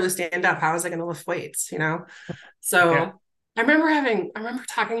 I could hardly stand up. How was I going to lift weights? So yeah. I remember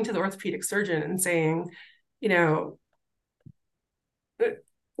talking to the orthopedic surgeon and saying,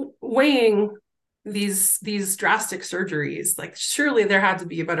 weighing these drastic surgeries, like, surely there had to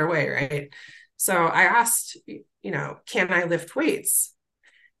be a better way, right? So I asked, can I lift weights?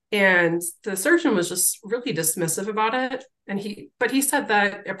 And the surgeon was just really dismissive about it. But he said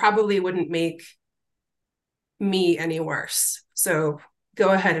that it probably wouldn't make me any worse. So go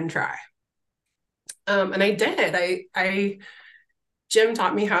ahead and try. And I did. Jim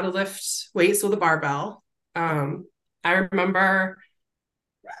taught me how to lift weights with a barbell. I remember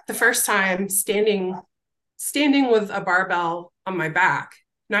the first time standing with a barbell on my back,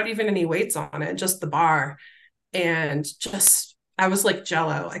 not even any weights on it, just the bar. And I was like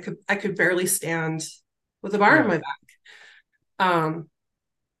Jello. I could barely stand with the bar on my back.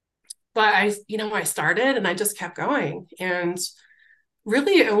 But I started and I just kept going. And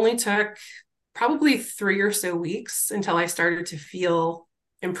really it only took probably 3 or so weeks until I started to feel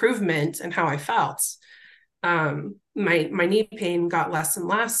improvement in how I felt. My knee pain got less and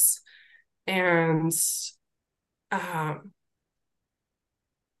less. And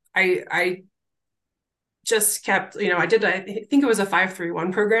I just kept, I think it was a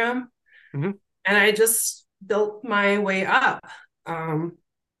 5-3-1 program. Mm-hmm. And I just built my way up.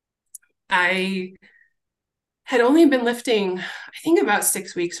 I had only been lifting, I think, about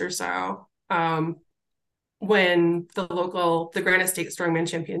 6 weeks or so, when the Granite State Strongman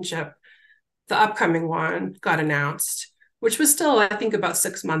Championship, the upcoming one, got announced, which was still, I think, about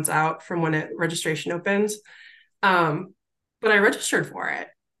 6 months out from when registration opened. But I registered for it.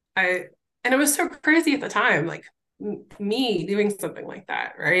 And it was so crazy at the time, like, me doing something like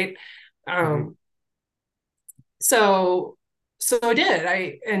that, right? So I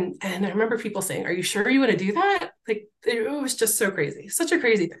did. And I remember people saying, "Are you sure you want to do that?" Like, it was just so crazy, such a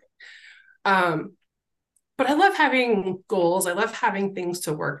crazy thing. But I love having goals. I love having things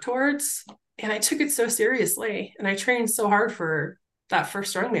to work towards. And I took it so seriously, and I trained so hard for that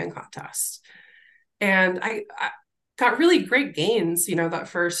first strongman contest. And I got really great gains, that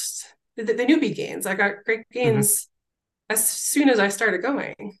first, the newbie gains. I got great gains as soon as I started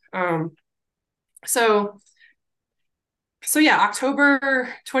going. So yeah,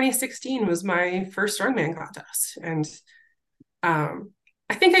 October 2016 was my first strongman contest. And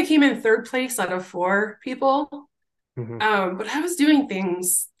I think I came in 3rd place out of 4 people. But I was doing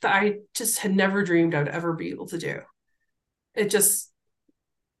things that I just had never dreamed I'd ever be able to do. It just,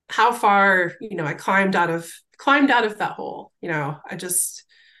 how far, I climbed out of that hole, I just,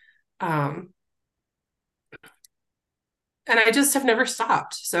 and I just have never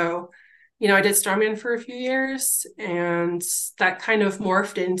stopped. So, I did strongman for a few years, and that kind of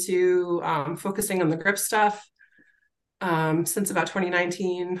morphed into focusing on the grip stuff since about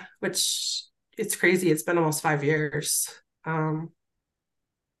 2019, which, it's crazy. It's been almost 5 years.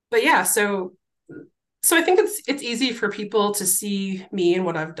 But yeah, so I think it's easy for people to see me and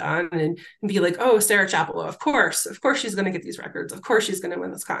what I've done and be like, "Oh, Sarah Chappelow, of course she's going to get these records. Of course she's going to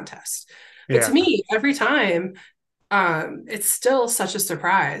win this contest." But to me, every time, it's still such a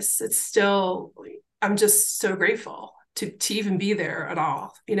surprise. It's still, I'm just so grateful to even be there at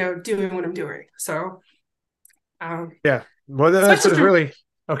all, doing what I'm doing. So, yeah. Well, that's really.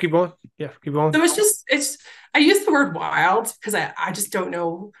 Oh, keep going. Yeah, keep going. So I use the word wild because I just don't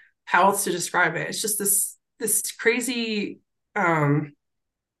know how else to describe it. It's just this crazy,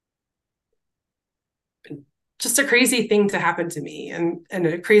 just a crazy thing to happen to me, and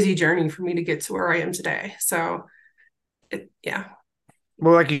a crazy journey for me to get to where I am today. So, yeah.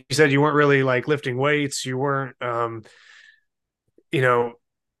 Well, like you said, you weren't really like lifting weights. You weren't, you know,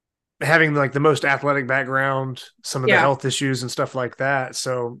 having like the most athletic background, some of the Yeah. health issues and stuff like that.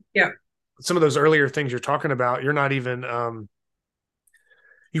 So Yeah. some of those earlier things you're talking about, you're not even,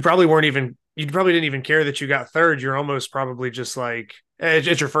 you probably weren't even, you probably didn't even care that you got third. You're almost probably just like,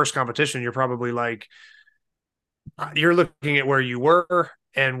 it's your first competition. You're probably like, you're looking at where you were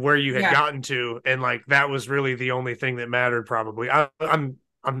and where you had Yeah. gotten to. And like, that was really the only thing that mattered probably. I'm kind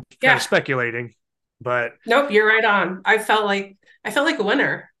of Yeah. speculating, but Nope, you're right on. I felt like a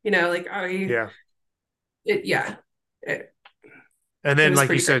winner, like yeah. yeah. It, And it then, was like you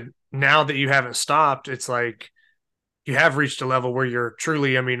pretty great. said, now that you haven't stopped, it's like, you have reached a level where you're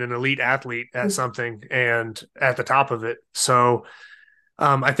truly, I mean, an elite athlete at something and at the top of it. So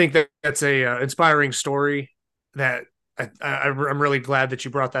I think that that's a inspiring story that I'm really glad that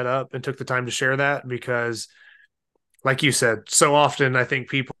you brought that up and took the time to share that because, like you said, so often I think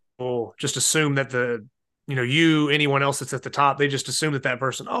people just assume that anyone else that's at the top, they just assume that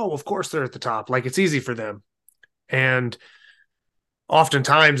person, oh, of course they're at the top. Like it's easy for them. And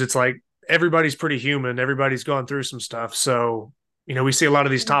oftentimes it's like everybody's pretty human. Everybody's gone through some stuff. So, we see a lot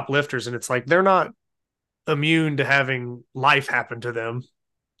of these top lifters and it's like they're not immune to having life happen to them,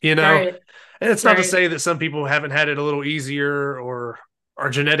 you know? Right. And it's not to Right. say that some people haven't had it a little easier or are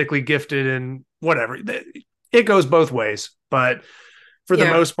genetically gifted and whatever. It goes both ways. But for the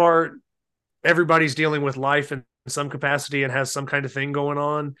Yeah. most part, everybody's dealing with life in some capacity and has some kind of thing going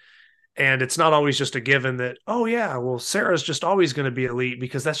on. And it's not always just a given that, oh, yeah, well, Sarah's just always going to be elite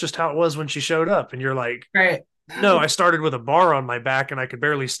because that's just how it was when she showed up. And you're like, Right. no, I started with a bar on my back and I could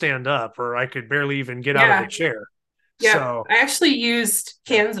barely stand up or I could barely even get out of a Yeah. chair. Yeah. So, I actually used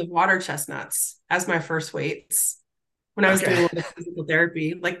yeah. cans of water chestnuts as my first weights when I was doing Okay. a little physical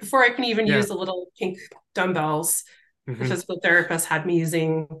therapy. Like before I can even Yeah. use the little pink dumbbells, the Hmm. physical therapist had me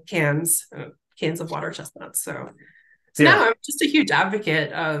using cans of water chestnuts. So Yeah. now I'm just a huge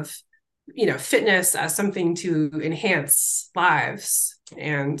advocate of, fitness as something to enhance lives.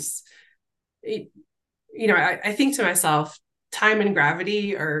 And, I think to myself, time and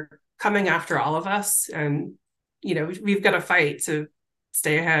gravity are coming after all of us. And, we've got to fight to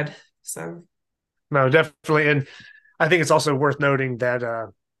stay ahead. So, No, definitely. And I think it's also worth noting that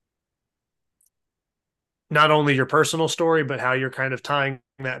not only your personal story, but how you're kind of tying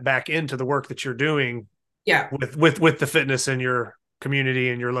that back into the work that you're doing yeah. with the fitness in your community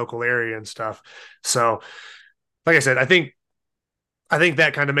and your local area and stuff. So, like I said, I think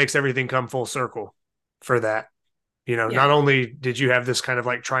that kind of makes everything come full circle for that. Yeah. Not only did you have this kind of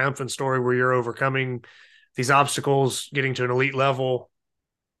like triumphant story where you're overcoming these obstacles, getting to an elite level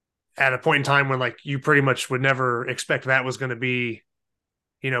at a point in time when like you pretty much would never expect that was going to be,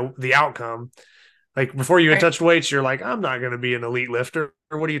 the outcome. Like before you had Right. touched weights, you're like, I'm not going to be an elite lifter.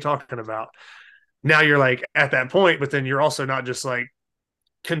 Or what are you talking about? Now you're like at that point, but then you're also not just like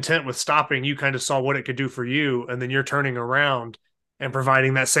content with stopping. You kind of saw what it could do for you. And then you're turning around and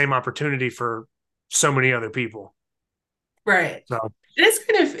providing that same opportunity for so many other people. Right. So,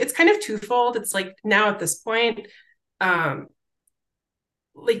 It's kind of twofold. It's like now at this point, um,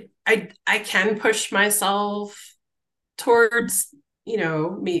 like I can push myself towards,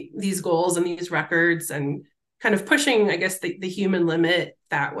 meet these goals and these records and kind of pushing, I guess, the human limit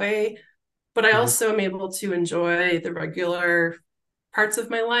that way. But I mhm. also am able to enjoy the regular parts of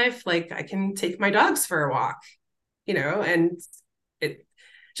my life. Like I can take my dogs for a walk, and it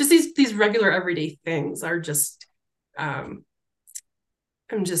just these regular everyday things are just um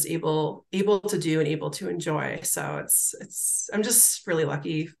I'm just able to do and able to enjoy. So I'm just really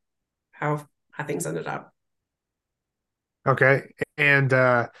lucky how things ended up. Okay. And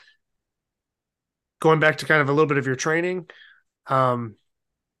going back to kind of a little bit of your training, um,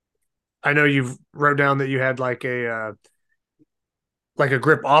 I know you've wrote down that you had like a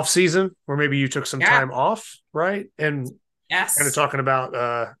grip off season where maybe you took some Yeah. time off, right? And kind of Yes. talking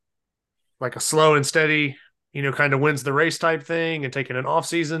about like a slow and steady, kind of wins the race type thing and taking an off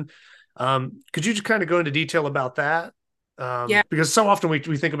season. Could you just kind of go into detail about that? Yeah. Because so often we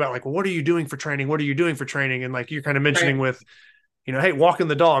think about like, well, what are you doing for training? What are you doing for training? And like you're kind of mentioning Right. with, hey, walking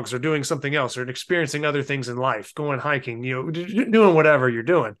the dogs or doing something else or experiencing other things in life, going hiking, doing whatever you're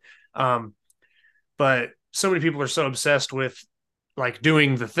doing. Um, but so many people are so obsessed with like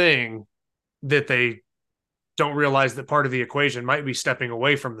doing the thing that they don't realize that part of the equation might be stepping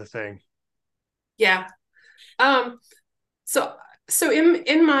away from the thing. Yeah. Um, so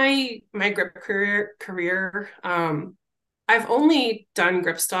in my grip career, I've only done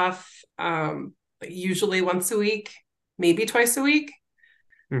grip stuff usually once a week, maybe twice a week.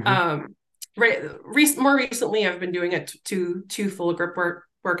 Mm-hmm. Um, more recently, I've been doing it two full grip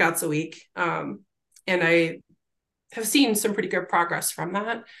workouts a week. And have seen some pretty good progress from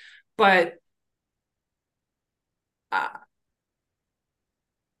that. But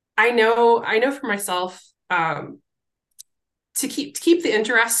I know for myself, to keep the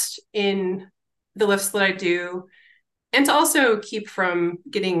interest in the lifts that I do, and to also keep from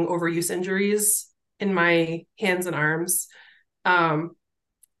getting overuse injuries in my hands and arms. I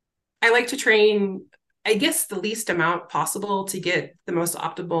like to train, I guess, the least amount possible to get the most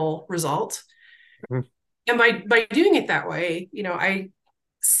optimal result. Mm-hmm. And by doing it that way, I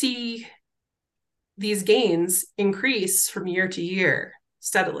see these gains increase from year to year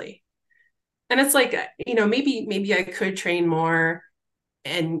steadily. And it's like, maybe I could train more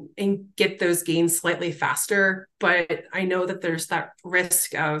and get those gains slightly faster, but I know that there's that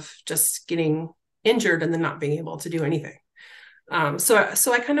risk of just getting injured and then not being able to do anything. So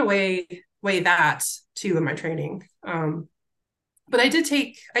I kind of weigh that too in my training. But I did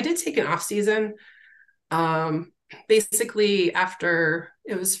take an off season. Basically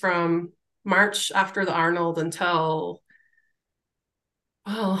it was from March after the Arnold until,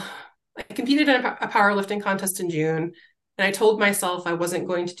 well, I competed in a powerlifting contest in June, and I told myself I wasn't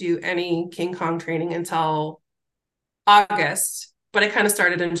going to do any King Kong training until August, but I kind of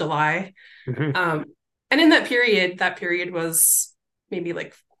started in July. Mm-hmm. And in that period was maybe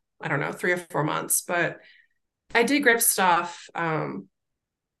like, I don't know, 3 or 4 months, but I did grip stuff,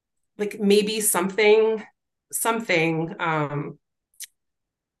 like maybe something,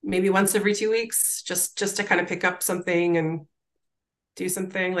 maybe once every 2 weeks, just to kind of pick up something and do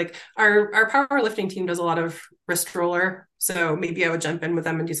something. Like our powerlifting team does a lot of wrist roller, so maybe I would jump in with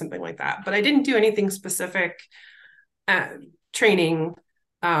them and do something like that. But I didn't do anything specific training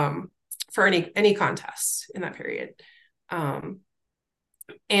for any contests in that period.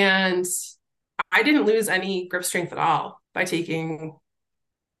 And I didn't lose any grip strength at all by taking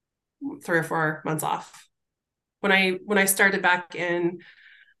 3 or 4 months off. When I started back in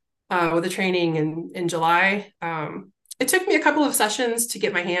with the training in July, it took me a couple of sessions to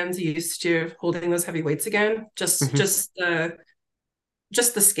get my hands used to holding those heavy weights again. Just the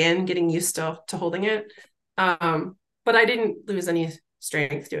skin getting used to holding it. But I didn't lose any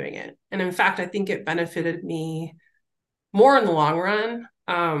strength doing it. And in fact, I think it benefited me more in the long run,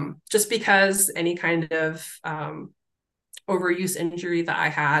 just because any kind of overuse injury that I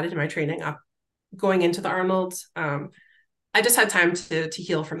had in my training up going into the Arnold, I just had time to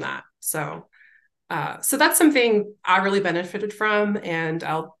heal from that. So that's something I really benefited from, and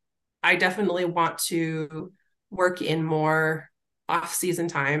I definitely want to work in more off-season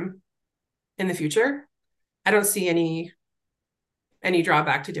time in the future. I don't see any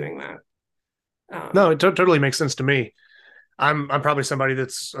drawback to doing that. No, it totally makes sense to me. I'm probably somebody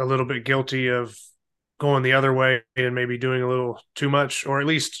that's a little bit guilty of going the other way and maybe doing a little too much, or at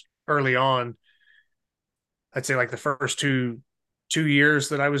least early on. I'd say like the first two years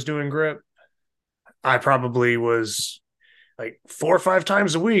that I was doing grip, I probably was like 4 or 5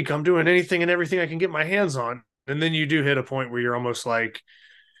 times a week. I'm doing anything and everything I can get my hands on. And then you do hit a point where you're almost like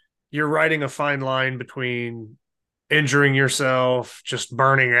you're riding a fine line between injuring yourself, just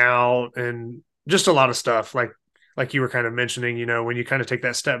burning out, and just a lot of stuff. Like you were kind of mentioning, when you kind of take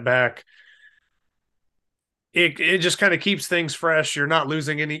that step back, it just kind of keeps things fresh. You're not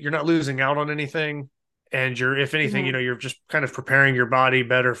losing out on anything. And if anything, mm-hmm. You're just kind of preparing your body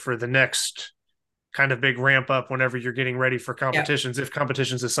better for the next kind of big ramp up whenever you're getting ready for competitions, if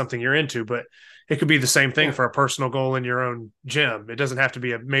competitions is something you're into. But it could be the same thing for a personal goal in your own gym. It doesn't have to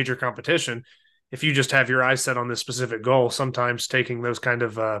be a major competition. If you just have your eyes set on this specific goal, sometimes taking those kind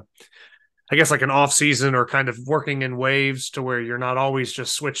of, I guess like an off season, or kind of working in waves to where you're not always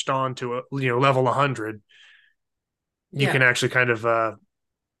just switched on to level 100, you can actually kind of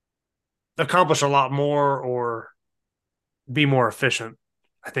accomplish a lot more or be more efficient,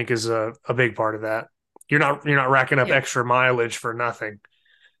 I think is a big part of that. You're not racking up extra mileage for nothing.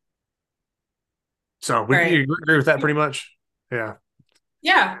 So would you agree with that pretty much? Yeah.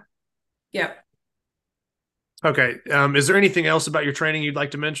 Yeah. Yeah. Okay. Is there anything else about your training you'd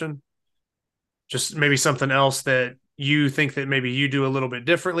like to mention? Just maybe something else that you think that maybe you do a little bit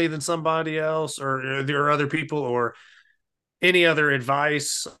differently than somebody else, or there are other people, or any other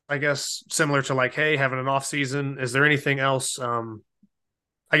advice, I guess, similar to like, hey, having an off season. Is there anything else,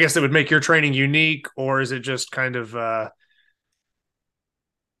 I guess, that would make your training unique, or is it just kind of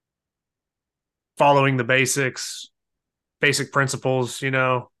following the basic principles,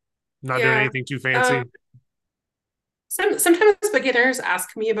 not doing anything too fancy? Sometimes beginners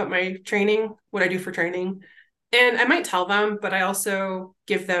ask me about my training, what I do for training, and I might tell them, but I also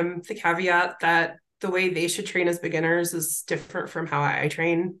give them the caveat that the way they should train as beginners is different from how I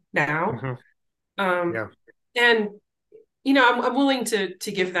train now. Mm-hmm. And, I'm willing to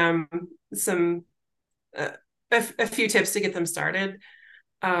give them some, a few tips to get them started.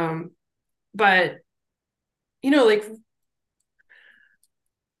 But,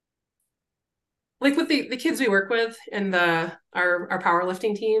 like with the kids we work with in our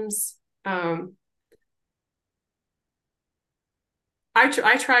powerlifting teams, I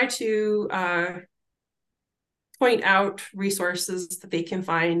try to point out resources that they can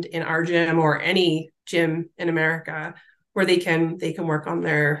find in our gym or any gym in America where they can work on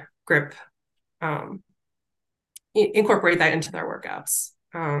their grip, incorporate that into their workouts.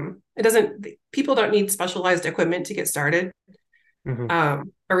 People don't need specialized equipment to get started. A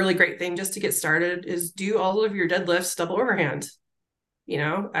really great thing just to get started is do all of your deadlifts double overhand,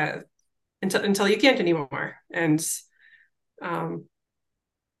 until you can't anymore. And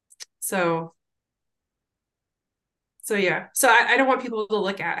so yeah. So I don't want people to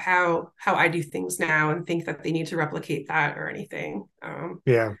look at how I do things now and think that they need to replicate that or anything.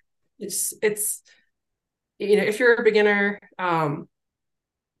 Yeah. It's if you're a beginner,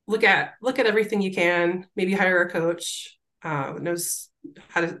 look at everything you can, maybe hire a coach, knows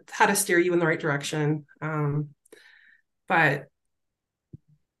how to steer you in the right direction. But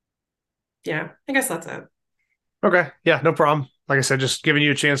yeah, I guess that's it. Okay. Yeah, no problem. Like I said, just giving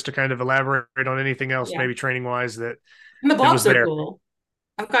you a chance to kind of elaborate on anything else, maybe training wise and the blobs are cool.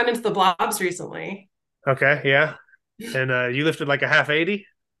 I've gotten into the blobs recently. Okay. Yeah. And you lifted like a half 80?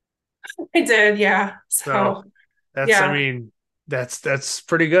 I did. Yeah. So that's, yeah. I mean, that's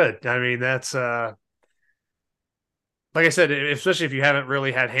pretty good. I mean, that's, like I said, especially if you haven't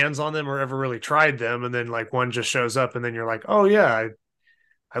really had hands on them or ever really tried them, and then like one just shows up and then you're like, oh yeah,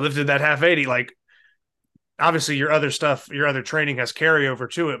 I lifted that half 80. Like, obviously your other training has carryover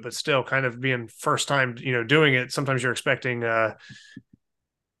to it, but still kind of being first time, doing it. Sometimes you're expecting a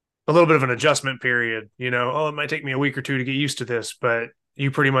little bit of an adjustment period, oh, it might take me a week or two to get used to this, but you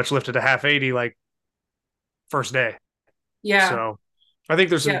pretty much lifted a half 80, like first day. Yeah. So I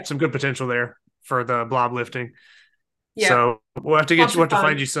think there's some good potential there for the blob lifting. Yeah. So we'll have to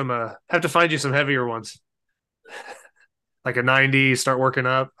find you some heavier ones, like a 90, start working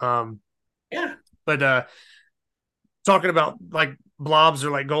up. Yeah. But talking about like blobs or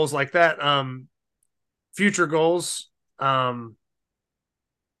like goals like that, future goals,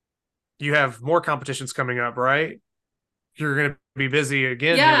 you have more competitions coming up, right? You're going to be busy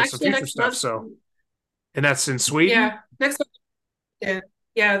again with some future stuff. Month. So, and that's in Sweden? Yeah. Next month.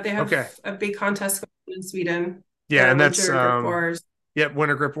 Yeah. They have a big contest in Sweden. Yeah. And that's, Grip Wars. Yep.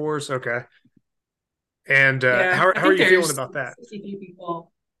 Winter Grip Wars. Okay. And how are you feeling about that? 63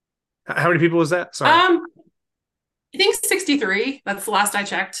 people. How many people was that? Sorry. I think 63. That's the last I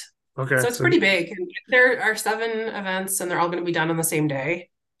checked. Okay. So it's pretty big. And there are 7 events and they're all going to be done on the same day.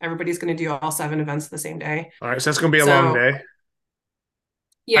 Everybody's going to do all 7 events the same day. All right. So that's going to be a long day.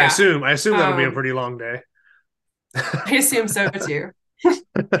 Yeah. I assume that'll be a pretty long day. I assume so too.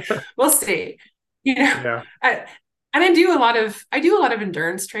 We'll see. Yeah. I do a lot of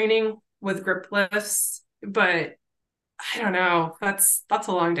endurance training with grip lifts, but I don't know. That's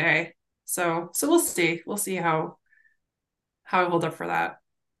a long day. So we'll see. We'll see how I hold up for that.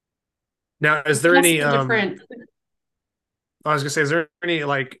 Now, is there any different? I was gonna say, is there any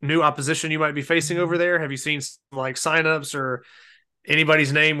like new opposition you might be facing over there? Have you seen like signups or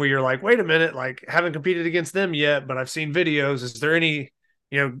anybody's name where you're like, wait a minute, like haven't competed against them yet, but I've seen videos. Is there any,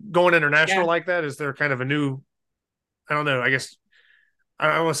 going international like that? Is there kind of a new, I don't know, I guess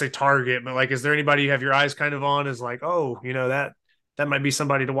I don't want to say target, but like, is there anybody you have your eyes kind of on as like, oh, that might be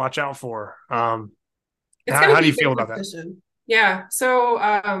somebody to watch out for? How do you feel about that? Yeah. So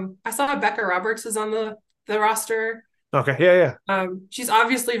I saw Becca Roberts is on the roster. Okay. Yeah. She's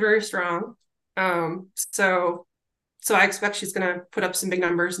obviously very strong. So I expect she's going to put up some big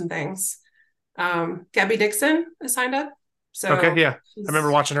numbers and things. Gabby Dixon is signed up. So okay. Yeah. I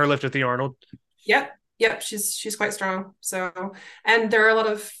remember watching her lift at the Arnold. Yep. She's quite strong. So, and there are a lot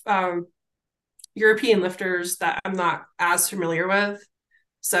of European lifters that I'm not as familiar with.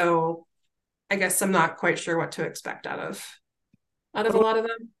 So I guess I'm not quite sure what to expect out of a lot of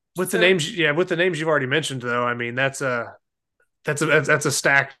them. With the names you've already mentioned, though, I mean that's a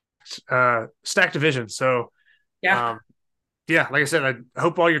stacked division. So yeah, like I said, I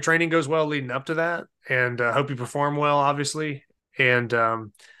hope all your training goes well leading up to that, and hope you perform well, obviously. And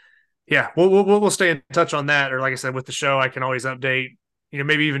we'll stay in touch on that. Or like I said, with the show, I can always update.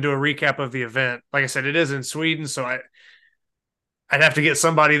 Maybe even do a recap of the event. Like I said, it is in Sweden, so I'd have to get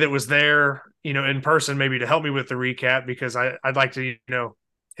somebody that was there, in person, maybe to help me with the recap, because I'd like to,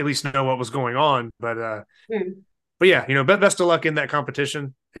 at least know what was going on. But yeah, best of luck in that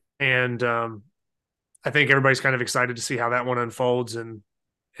competition. And I think everybody's kind of excited to see how that one unfolds. And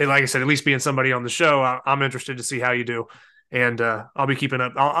like I said, at least being somebody on the show, I'm interested to see how you do. And I'll be keeping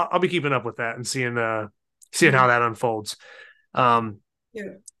up. I'll be keeping up with that and seeing how that unfolds. Yeah.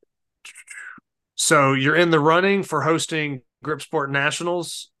 So you're in the running for hosting Grip Sport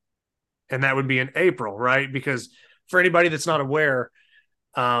Nationals, and that would be in April, right? Because for anybody that's not aware,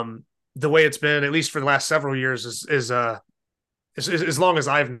 the way it's been, at least for the last several years, is as long as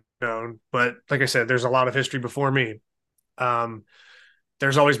I've known. But like I said, there's a lot of history before me.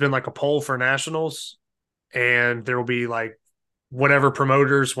 There's always been like a poll for nationals, and there will be like whatever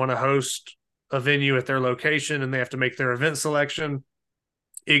promoters want to host a venue at their location, and they have to make their event selection.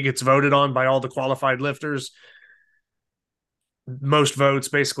 It gets voted on by all the qualified lifters. Most votes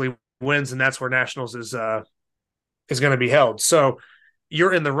basically wins, and that's where nationals is going to be held. So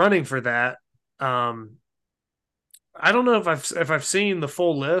you're in the running for that. I don't know if I've seen the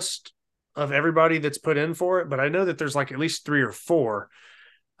full list of everybody that's put in for it, but I know that there's like at least 3 or 4.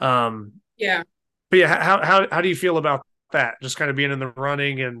 Yeah. But yeah, how do you feel about that? Just kind of being in the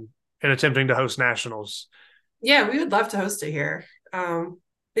running and attempting to host nationals. Yeah, we would love to host it here.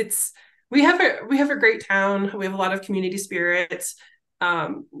 We have a great town. We have a lot of community spirit.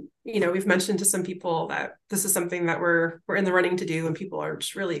 We've mentioned to some people that this is something that we're in the running to do, and people are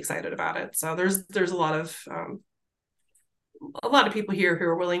just really excited about it. So there's a lot of people here who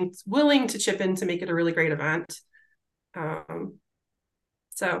are willing to chip in to make it a really great event.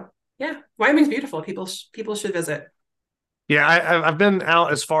 So yeah, Wyoming's beautiful. People should visit. Yeah, I've been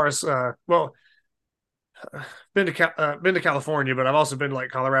out as far as been to California, but I've also been to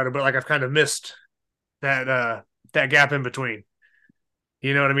like Colorado. But like I've kind of missed that gap in between.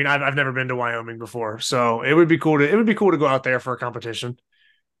 You know what I mean? I've never been to Wyoming before, so it would be cool to go out there for a competition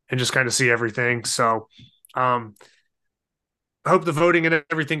and just kind of see everything. So, I hope the voting and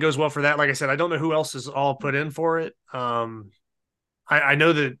everything goes well for that. Like I said, I don't know who else is all put in for it. I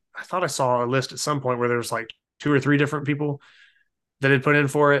know that I thought I saw a list at some point where there was like 2 or 3 different people that had put in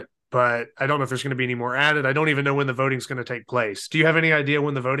for it, but I don't know if there's going to be any more added. I don't even know when the voting is going to take place. Do you have any idea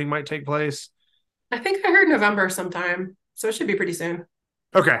when the voting might take place? I think I heard November sometime, so it should be pretty soon.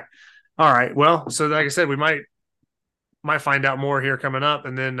 Okay. All right. Well, so like I said, we might find out more here coming up.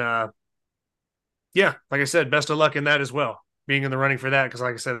 And then, yeah, like I said, best of luck in that as well, being in the running for that. Cause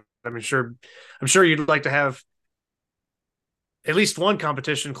like I said, I'm sure you'd like to have at least one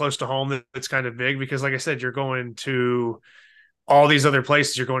competition close to home that's kind of big, because like I said, you're going to all these other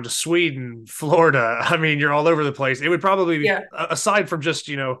places. You're going to Sweden, Florida. I mean, you're all over the place. It would probably be, aside from just,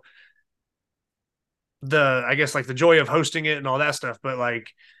 I guess like the joy of hosting it and all that stuff, but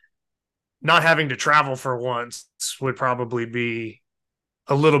like not having to travel for once would probably be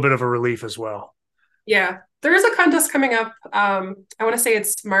a little bit of a relief as well. Yeah. There is a contest coming up. I want to say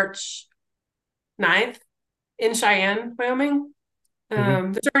it's March 9th in Cheyenne, Wyoming.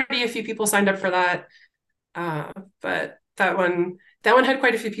 There's already a few people signed up for that. But that one had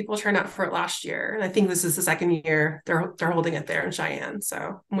quite a few people turn out for it last year. And I think this is the second year they're holding it there in Cheyenne.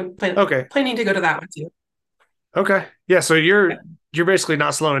 So I'm planning to go to that one too. Okay. Yeah. So you're basically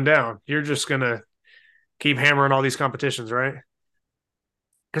not slowing down. You're just going to keep hammering all these competitions, right?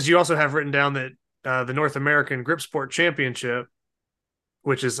 Because you also have written down that the North American Grip Sport Championship,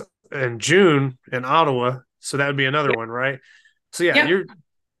 which is in June in Ottawa. So that would be another one, right? So yeah, you're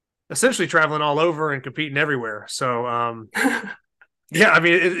essentially traveling all over and competing everywhere. So, yeah, I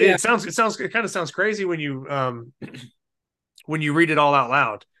mean, it kind of sounds crazy when you read it all out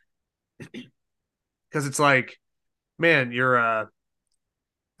loud, because it's like, man, you're, like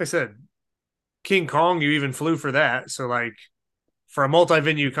I said, King Kong, you even flew for that. So like for a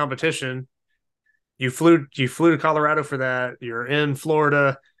multi-venue competition, you flew to Colorado for that. You're in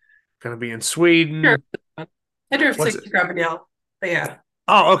Florida, going to be in Sweden. Sure. I drove to Carbondale, but yeah.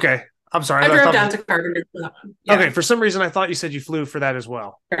 Oh, okay. I'm sorry. I drove down to Carbondale for that one. Yeah. Okay. For some reason, I thought you said you flew for that as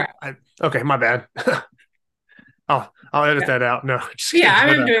well. Okay. My bad. I'll edit that out. No. I've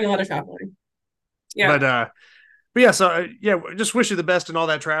been doing a lot of traveling. Yeah. But yeah, so just wish you the best in all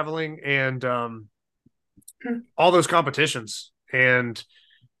that traveling and all those competitions. And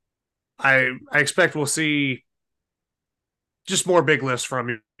I expect we'll see just more big lifts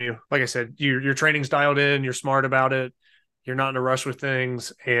from you. Like I said, your training's dialed in, you're smart about it, you're not in a rush with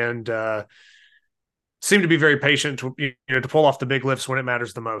things, and seem to be very patient to pull off the big lifts when it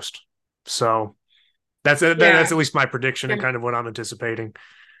matters the most. So that's at least my prediction and kind of what I'm anticipating.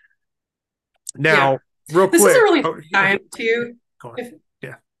 Now, real quick, this is a really fun time to.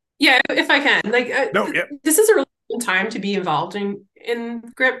 If I can, this is a really fun time to be involved in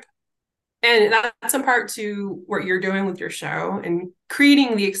grip, and that's in part to what you're doing with your show and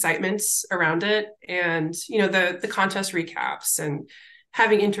creating the excitements around it, and the contest recaps and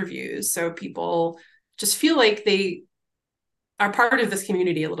having interviews, so people just feel like they are part of this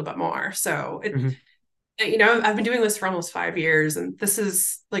community a little bit more. So I've been doing this for almost 5 years, and this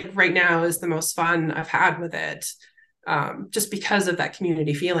is like right now is the most fun I've had with it, just because of that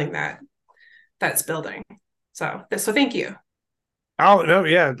community feeling that's building. So thank you. Oh no,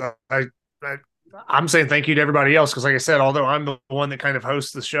 yeah, I'm saying thank you to everybody else, because like I said, although I'm the one that kind of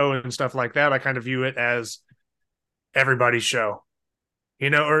hosts the show and stuff like that, I kind of view it as everybody's show,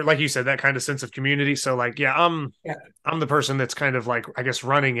 or like you said, that kind of sense of community. So like, yeah, I'm the person that's kind of like, I guess,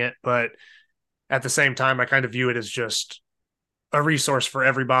 running it, but at the same time, I kind of view it as just a resource for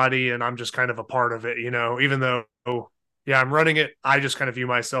everybody, and I'm just kind of a part of it, even though, yeah, I'm running it. I just kind of view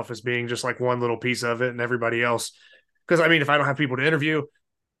myself as being just like one little piece of it, and everybody else. Because I mean, if I don't have people to interview,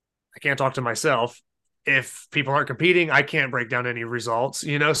 I can't talk to myself. If people aren't competing, I can't break down any results,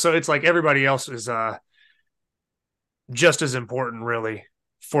 So it's like everybody else is just as important, really,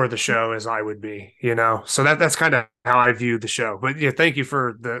 for the show as I would be, So that's kind of how I view the show. But yeah, thank you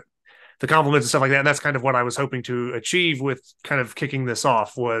for the compliments and stuff like that. And that's kind of what I was hoping to achieve with kind of kicking this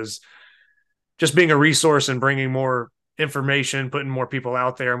off, was just being a resource and bringing more information, putting more people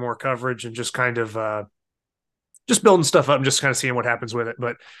out there, more coverage, and just kind of just building stuff up and just kind of seeing what happens with it.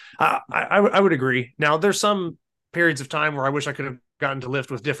 But I would agree. Now, there's some periods of time where I wish I could have gotten to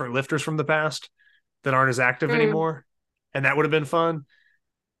lift with different lifters from the past that aren't as active anymore, and that would have been fun.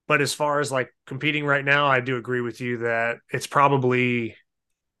 But as far as like competing right now, I do agree with you that it's probably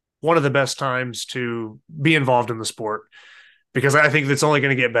one of the best times to be involved in the sport, because I think it's only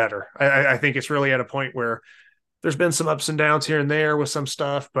going to get better. I think it's really at a point where there's been some ups and downs here and there with some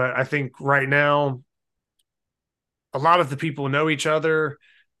stuff, but I think right now a lot of the people know each other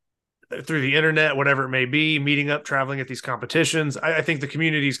through the internet, whatever it may be, meeting up, traveling at these competitions. I think the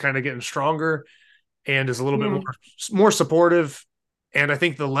community is kind of getting stronger and is a little bit more supportive. And I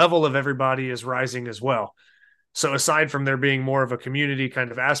think the level of everybody is rising as well. So aside from there being more of a community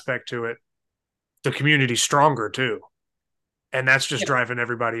kind of aspect to it, the community's stronger too. And that's just driving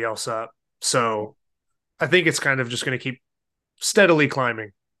everybody else up. So I think it's kind of just going to keep steadily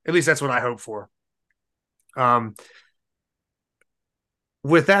climbing. At least that's what I hope for.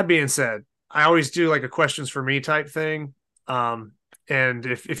 With that being said, I always do like a questions for me type thing. And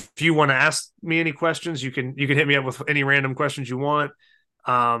if you want to ask me any questions, you can hit me up with any random questions you want.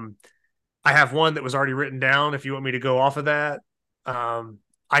 I have one that was already written down. If you want me to go off of that,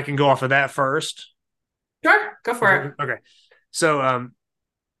 I can go off of that first. Sure, go for it. Okay. So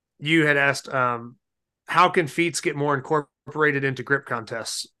you had asked, how can feats get more incorporated into grip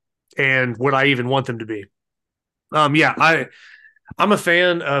contests, and would I even want them to be? Yeah, I'm a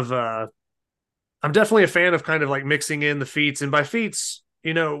fan of I'm definitely a fan of kind of like mixing in the feats. And by feats,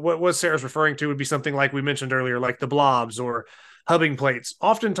 what Sarah's referring to would be something like we mentioned earlier, like the blobs or hubbing plates.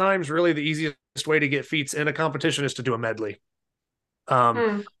 Oftentimes, really the easiest way to get feats in a competition is to do a medley.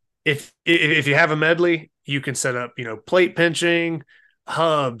 If you have a medley, you can set up, plate pinching,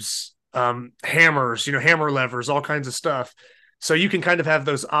 hubs, hammers, hammer levers, all kinds of stuff. So you can kind of have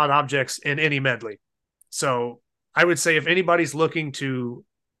those odd objects in any medley. So I would say if anybody's looking to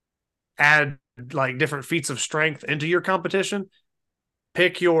add like different feats of strength into your competition,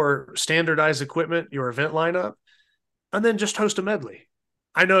 pick your standardized equipment, your event lineup, and then just host a medley.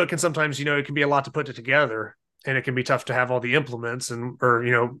 I know it can sometimes, it can be a lot to put it together, and it can be tough to have all the implements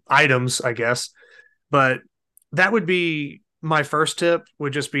or items, I guess. But that would be my first tip,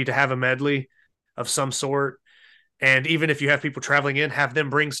 would just be to have a medley of some sort. And even if you have people traveling in, have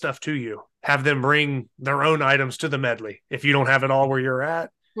them bring stuff to you. Have them bring their own items to the medley. If you don't have it all where you're at,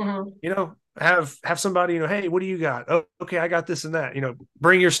 have somebody, hey, what do you got? Oh, okay, I got this and that.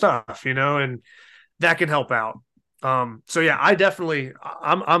 Bring your stuff, and that can help out. So yeah, I definitely,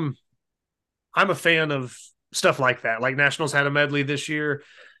 I'm a fan of stuff like that. Like Nationals had a medley this year.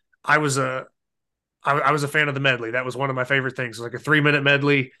 I was a fan of the medley. That was one of my favorite things. It was like a 3-minute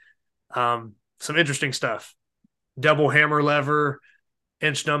medley. Some interesting stuff. Double hammer lever,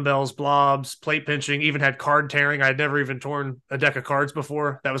 inch dumbbells, blobs, plate pinching, even had card tearing. I had never even torn a deck of cards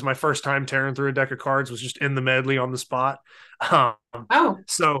before. That was my first time tearing through a deck of cards, was just in the medley on the spot. Oh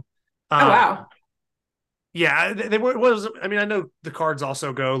wow. Yeah, they was. I mean, I know the cards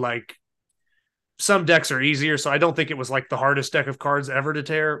also go like, some decks are easier, so I don't think it was like the hardest deck of cards ever to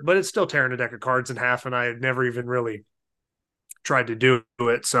tear, but it's still tearing a deck of cards in half, and I had never even really tried to do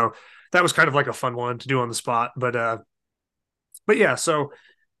it. So that was kind of like a fun one to do on the spot. But yeah, so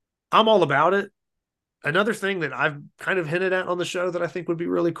I'm all about it. Another thing that I've kind of hinted at on the show that I think would be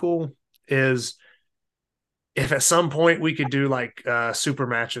really cool is if at some point we could do like super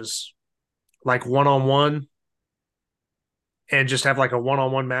matches, like one-on-one, and just have like a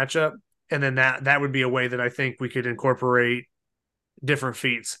one-on-one matchup, and then that would be a way that I think we could incorporate different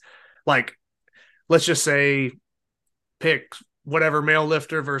feats. Like, let's just say pick whatever male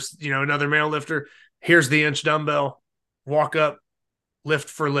lifter versus another male lifter. Here's the inch dumbbell, walk up, lift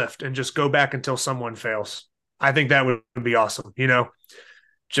for lift, and just go back until someone fails. I think that would be awesome.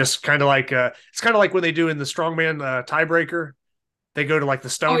 Just kind of like it's kind of like when they do in the strongman tiebreaker. They go to like the Oh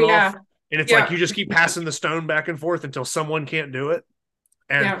stone yeah. off, and it's like Yeah. you just keep passing the stone back and forth until someone can't do it.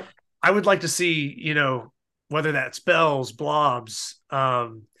 And Yeah. I would like to see, whether that's bells, blobs,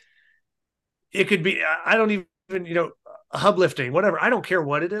 it could be, I don't even, hub lifting, whatever. I don't care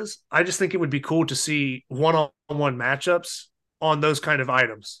what it is. I just think it would be cool to see one-on-one matchups on those kind of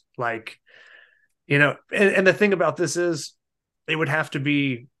items. Like, and the thing about this is it would have to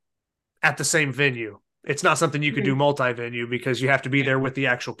be at the same venue. It's not something you could do Mhm. multi-venue because you have to be there with the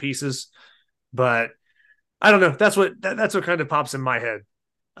actual pieces. But I don't know. That's what kind of pops in my head.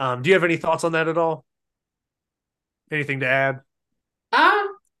 Do you have any thoughts on that at all? Anything to add?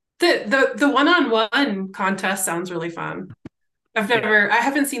 Um, the one-on-one contest sounds really fun. Yeah, I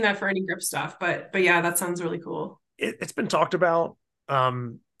haven't seen that for any grip stuff, but yeah, that sounds really cool. it's been talked about.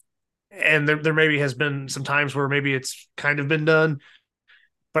 And there maybe has been some times where maybe it's kind of been done,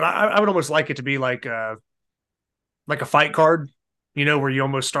 but I would almost like it to be like a fight card, where you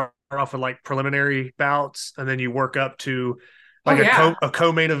almost start off with like preliminary bouts and then you work up to Oh like yeah. a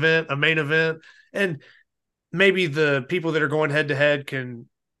co-main event, a main event, and maybe the people that are going head to head can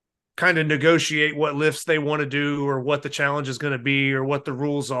kind of negotiate what lifts they want to do or what the challenge is going to be or what the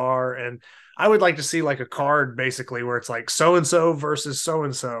rules are. And I would like to see like a card basically where it's like so and so versus so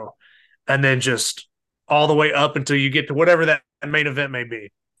and so, and then just all the way up until you get to whatever that main event may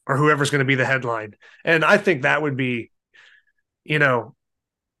be or whoever's going to be the headline. And I think that would be, you know,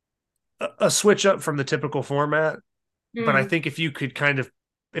 a switch up from the typical format. But I Mm. think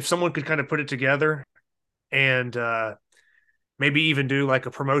if someone could kind of put it together and maybe even do like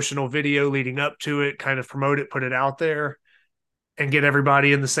a promotional video leading up to it, kind of promote it, put it out there, and get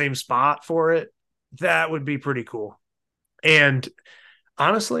everybody in the same spot for it, that would be pretty cool. And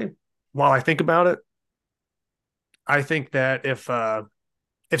honestly, while I think about it, I think that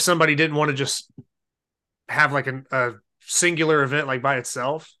if somebody didn't want to just have like a singular event like by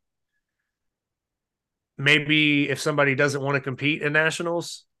itself, maybe if somebody doesn't want to compete in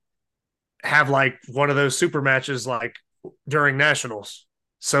nationals, have like one of those super matches like during nationals.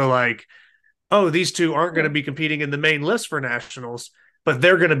 So like, oh, these two aren't going to be competing in the main list for nationals, but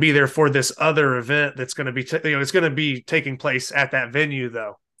they're going to be there for this other event that's going to be, it's going to be taking place at that venue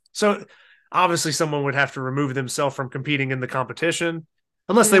though. So obviously someone would have to remove themselves from competing in the competition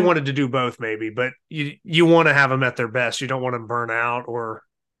unless they Mhm. wanted to do both maybe, but you want to have them at their best. You don't want them burn out or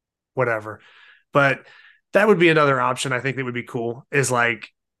whatever. But that would be another option I think that would be cool is like,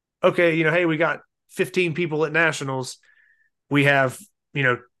 okay, hey, we got 15 people at nationals. We have, you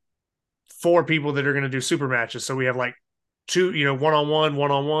know, four people that are going to do super matches. So we have like two, one on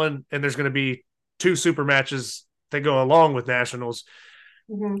one, and there's going to be two super matches that go along with nationals.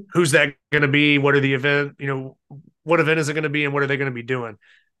 Mhm. Who's that going to be? What are the event? What event is it going to be, and what are they going to be doing?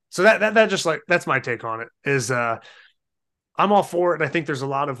 So that just like that's my take on it. Is I'm all for it, and I think there's a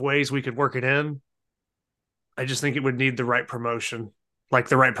lot of ways we could work it in. I just think it would need the right promotion, like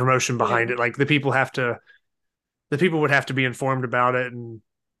the right promotion behind Yeah. it. Like the people would have to be informed about it, and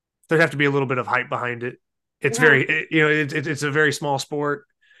there'd have to be a little bit of hype behind it. It's Yeah. it's a very small sport.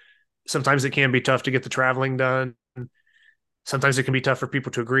 Sometimes it can be tough to get the traveling done. Sometimes it can be tough for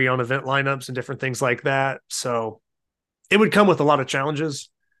people to agree on event lineups and different things like that. So it would come with a lot of challenges.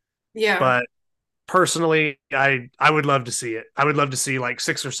 Yeah. But personally, I would love to see it. I would love to see like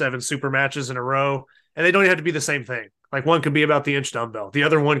 6 or 7 super matches in a row, and they don't have to be the same thing. Like one could be about the inch dumbbell. The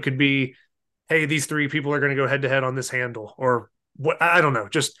other one could be, hey, these three people are going to go head to head on this handle, or what? I don't know,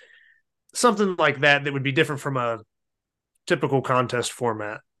 just something like that that would be different from a typical contest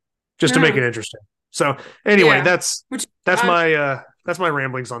format, just to make Yeah. it interesting. So anyway, Yeah. that's Which that's my uh that's my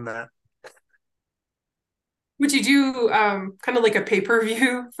ramblings on that. would you do kind of like a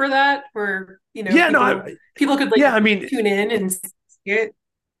pay-per-view for that where, Yeah, no, people could like yeah, I mean, tune in and see it?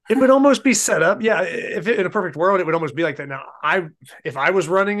 it would almost be set up. Yeah, if in a perfect world, it would almost be like that. Now, if I was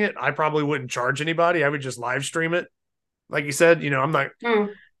running it, I probably wouldn't charge anybody. I would just live stream it. Like you said, I'm not.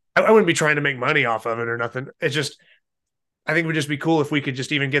 Mm. I wouldn't be trying to make money off of it or nothing. It's just, I think it would just be cool if we could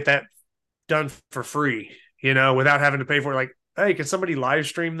just even get that done for free, without having to pay for it. Like, hey, can somebody live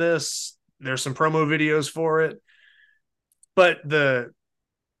stream this? There's some promo videos for it. But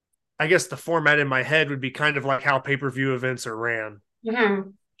I guess the format in my head would be kind of like how pay-per-view events are ran,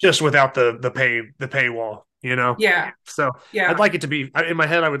 Mhm. just without the paywall, you know? Yeah. So Yeah. I'd like it to be, in my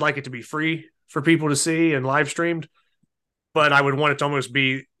head, I would like it to be free for people to see and live streamed, but I would want it to almost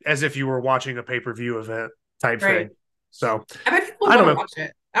be as if you were watching a pay-per-view event type Right. thing. So I bet people I would don't want to know.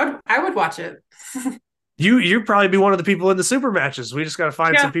 watch it. I would watch it. You'd probably be one of the people in the super matches. We just got to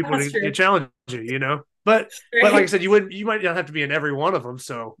find some Yeah, people that's to true. challenge you, you know? But like I Right. said, you might not have to be in every one of them.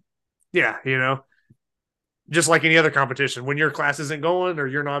 So yeah, you know, just like any other competition, when your class isn't going or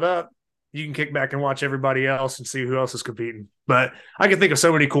you're not up, you can kick back and watch everybody else and see who else is competing. But I can think of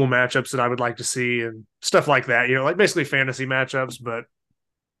so many cool matchups that I would like to see and stuff like that, you know, like basically fantasy matchups. But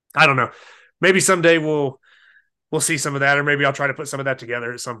I don't know. Maybe someday we'll see some of that, or maybe I'll try to put some of that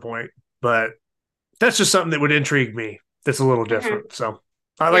together at some point. But that's just something that would intrigue me. That's a little Mhm. different. So,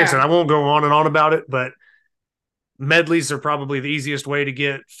 like I said, Yeah. I won't go on and on about it, but medleys are probably the easiest way to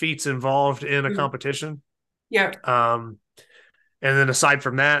get feats involved in a Mhm. competition. Yeah. And then aside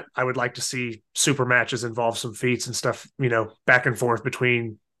from that, I would like to see super matches involve some feats and stuff, you know, back and forth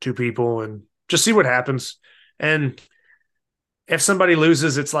between two people and just see what happens. And if somebody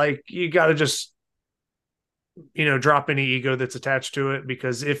loses, it's like you got to just, you know, drop any ego that's attached to it,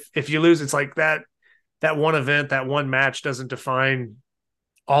 because if you lose, it's like that one event, that one match doesn't define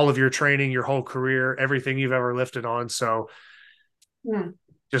all of your training, your whole career, everything you've ever lifted on. So Mhm.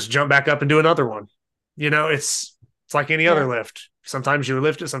 just jump back up and do another one. You know, it's like any Yeah. other lift. Sometimes you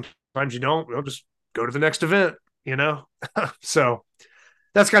lift it, sometimes you don't. We'll just go to the next event, you know? So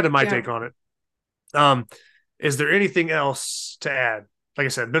that's kind of my Yeah. take on it. Um, is there anything else to add? Like I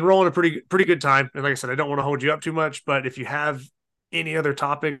said, been rolling a pretty good time. And like I said, I don't want to hold you up too much, but if you have any other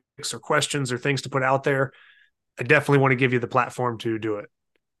topics or questions or things to put out there, I definitely want to give you the platform to do it.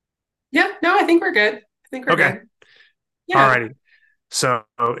 Yeah. No, I think we're good. I think we're Okay. good. All Yeah. righty. So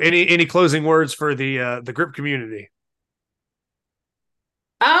any closing words for the grip community?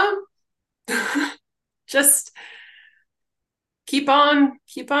 Um, just keep on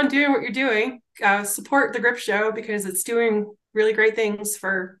doing what you're doing. Support the Grip Show because it's doing really great things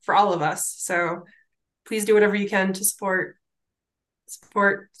for all of us. So please do whatever you can to support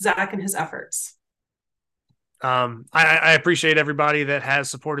Zach and his efforts. I appreciate everybody that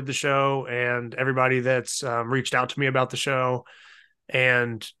has supported the show and everybody that's reached out to me about the show,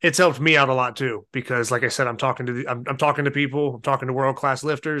 and it's helped me out a lot too. Because, like I said, I'm talking to people, I'm talking to world class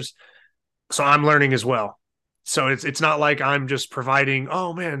lifters, so I'm learning as well. So it's not like I'm just providing.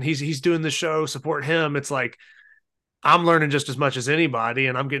 Oh man, he's doing the show, support him. It's like I'm learning just as much as anybody,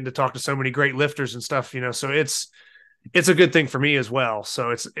 and I'm getting to talk to so many great lifters and stuff. You know, so it's a good thing for me as well. So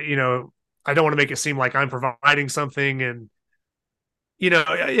it's, you know, I don't want to make it seem like I'm providing something, and you know,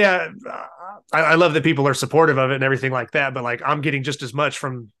 yeah, I love that people are supportive of it and everything like that, but like I'm getting just as much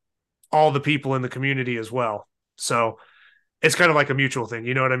from all the people in the community as well. So it's kind of like a mutual thing.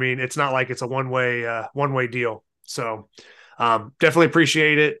 You know what I mean? It's not like it's a one way deal. So definitely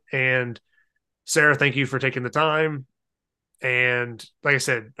appreciate it. And Sarah, thank you for taking the time. And like I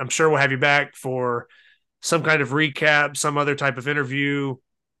said, I'm sure we'll have you back for some kind of recap, some other type of interview,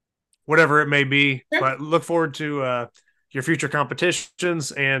 whatever it may be. Sure. But look forward to your future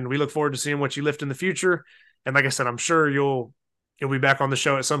competitions, and we look forward to seeing what you lift in the future. And like I said, I'm sure you'll be back on the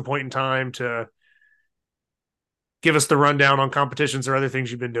show at some point in time to give us the rundown on competitions or other things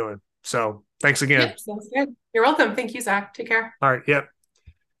you've been doing. So thanks again. Yep, sounds good. You're welcome. Thank you, Zach. Take care. All right. Yep.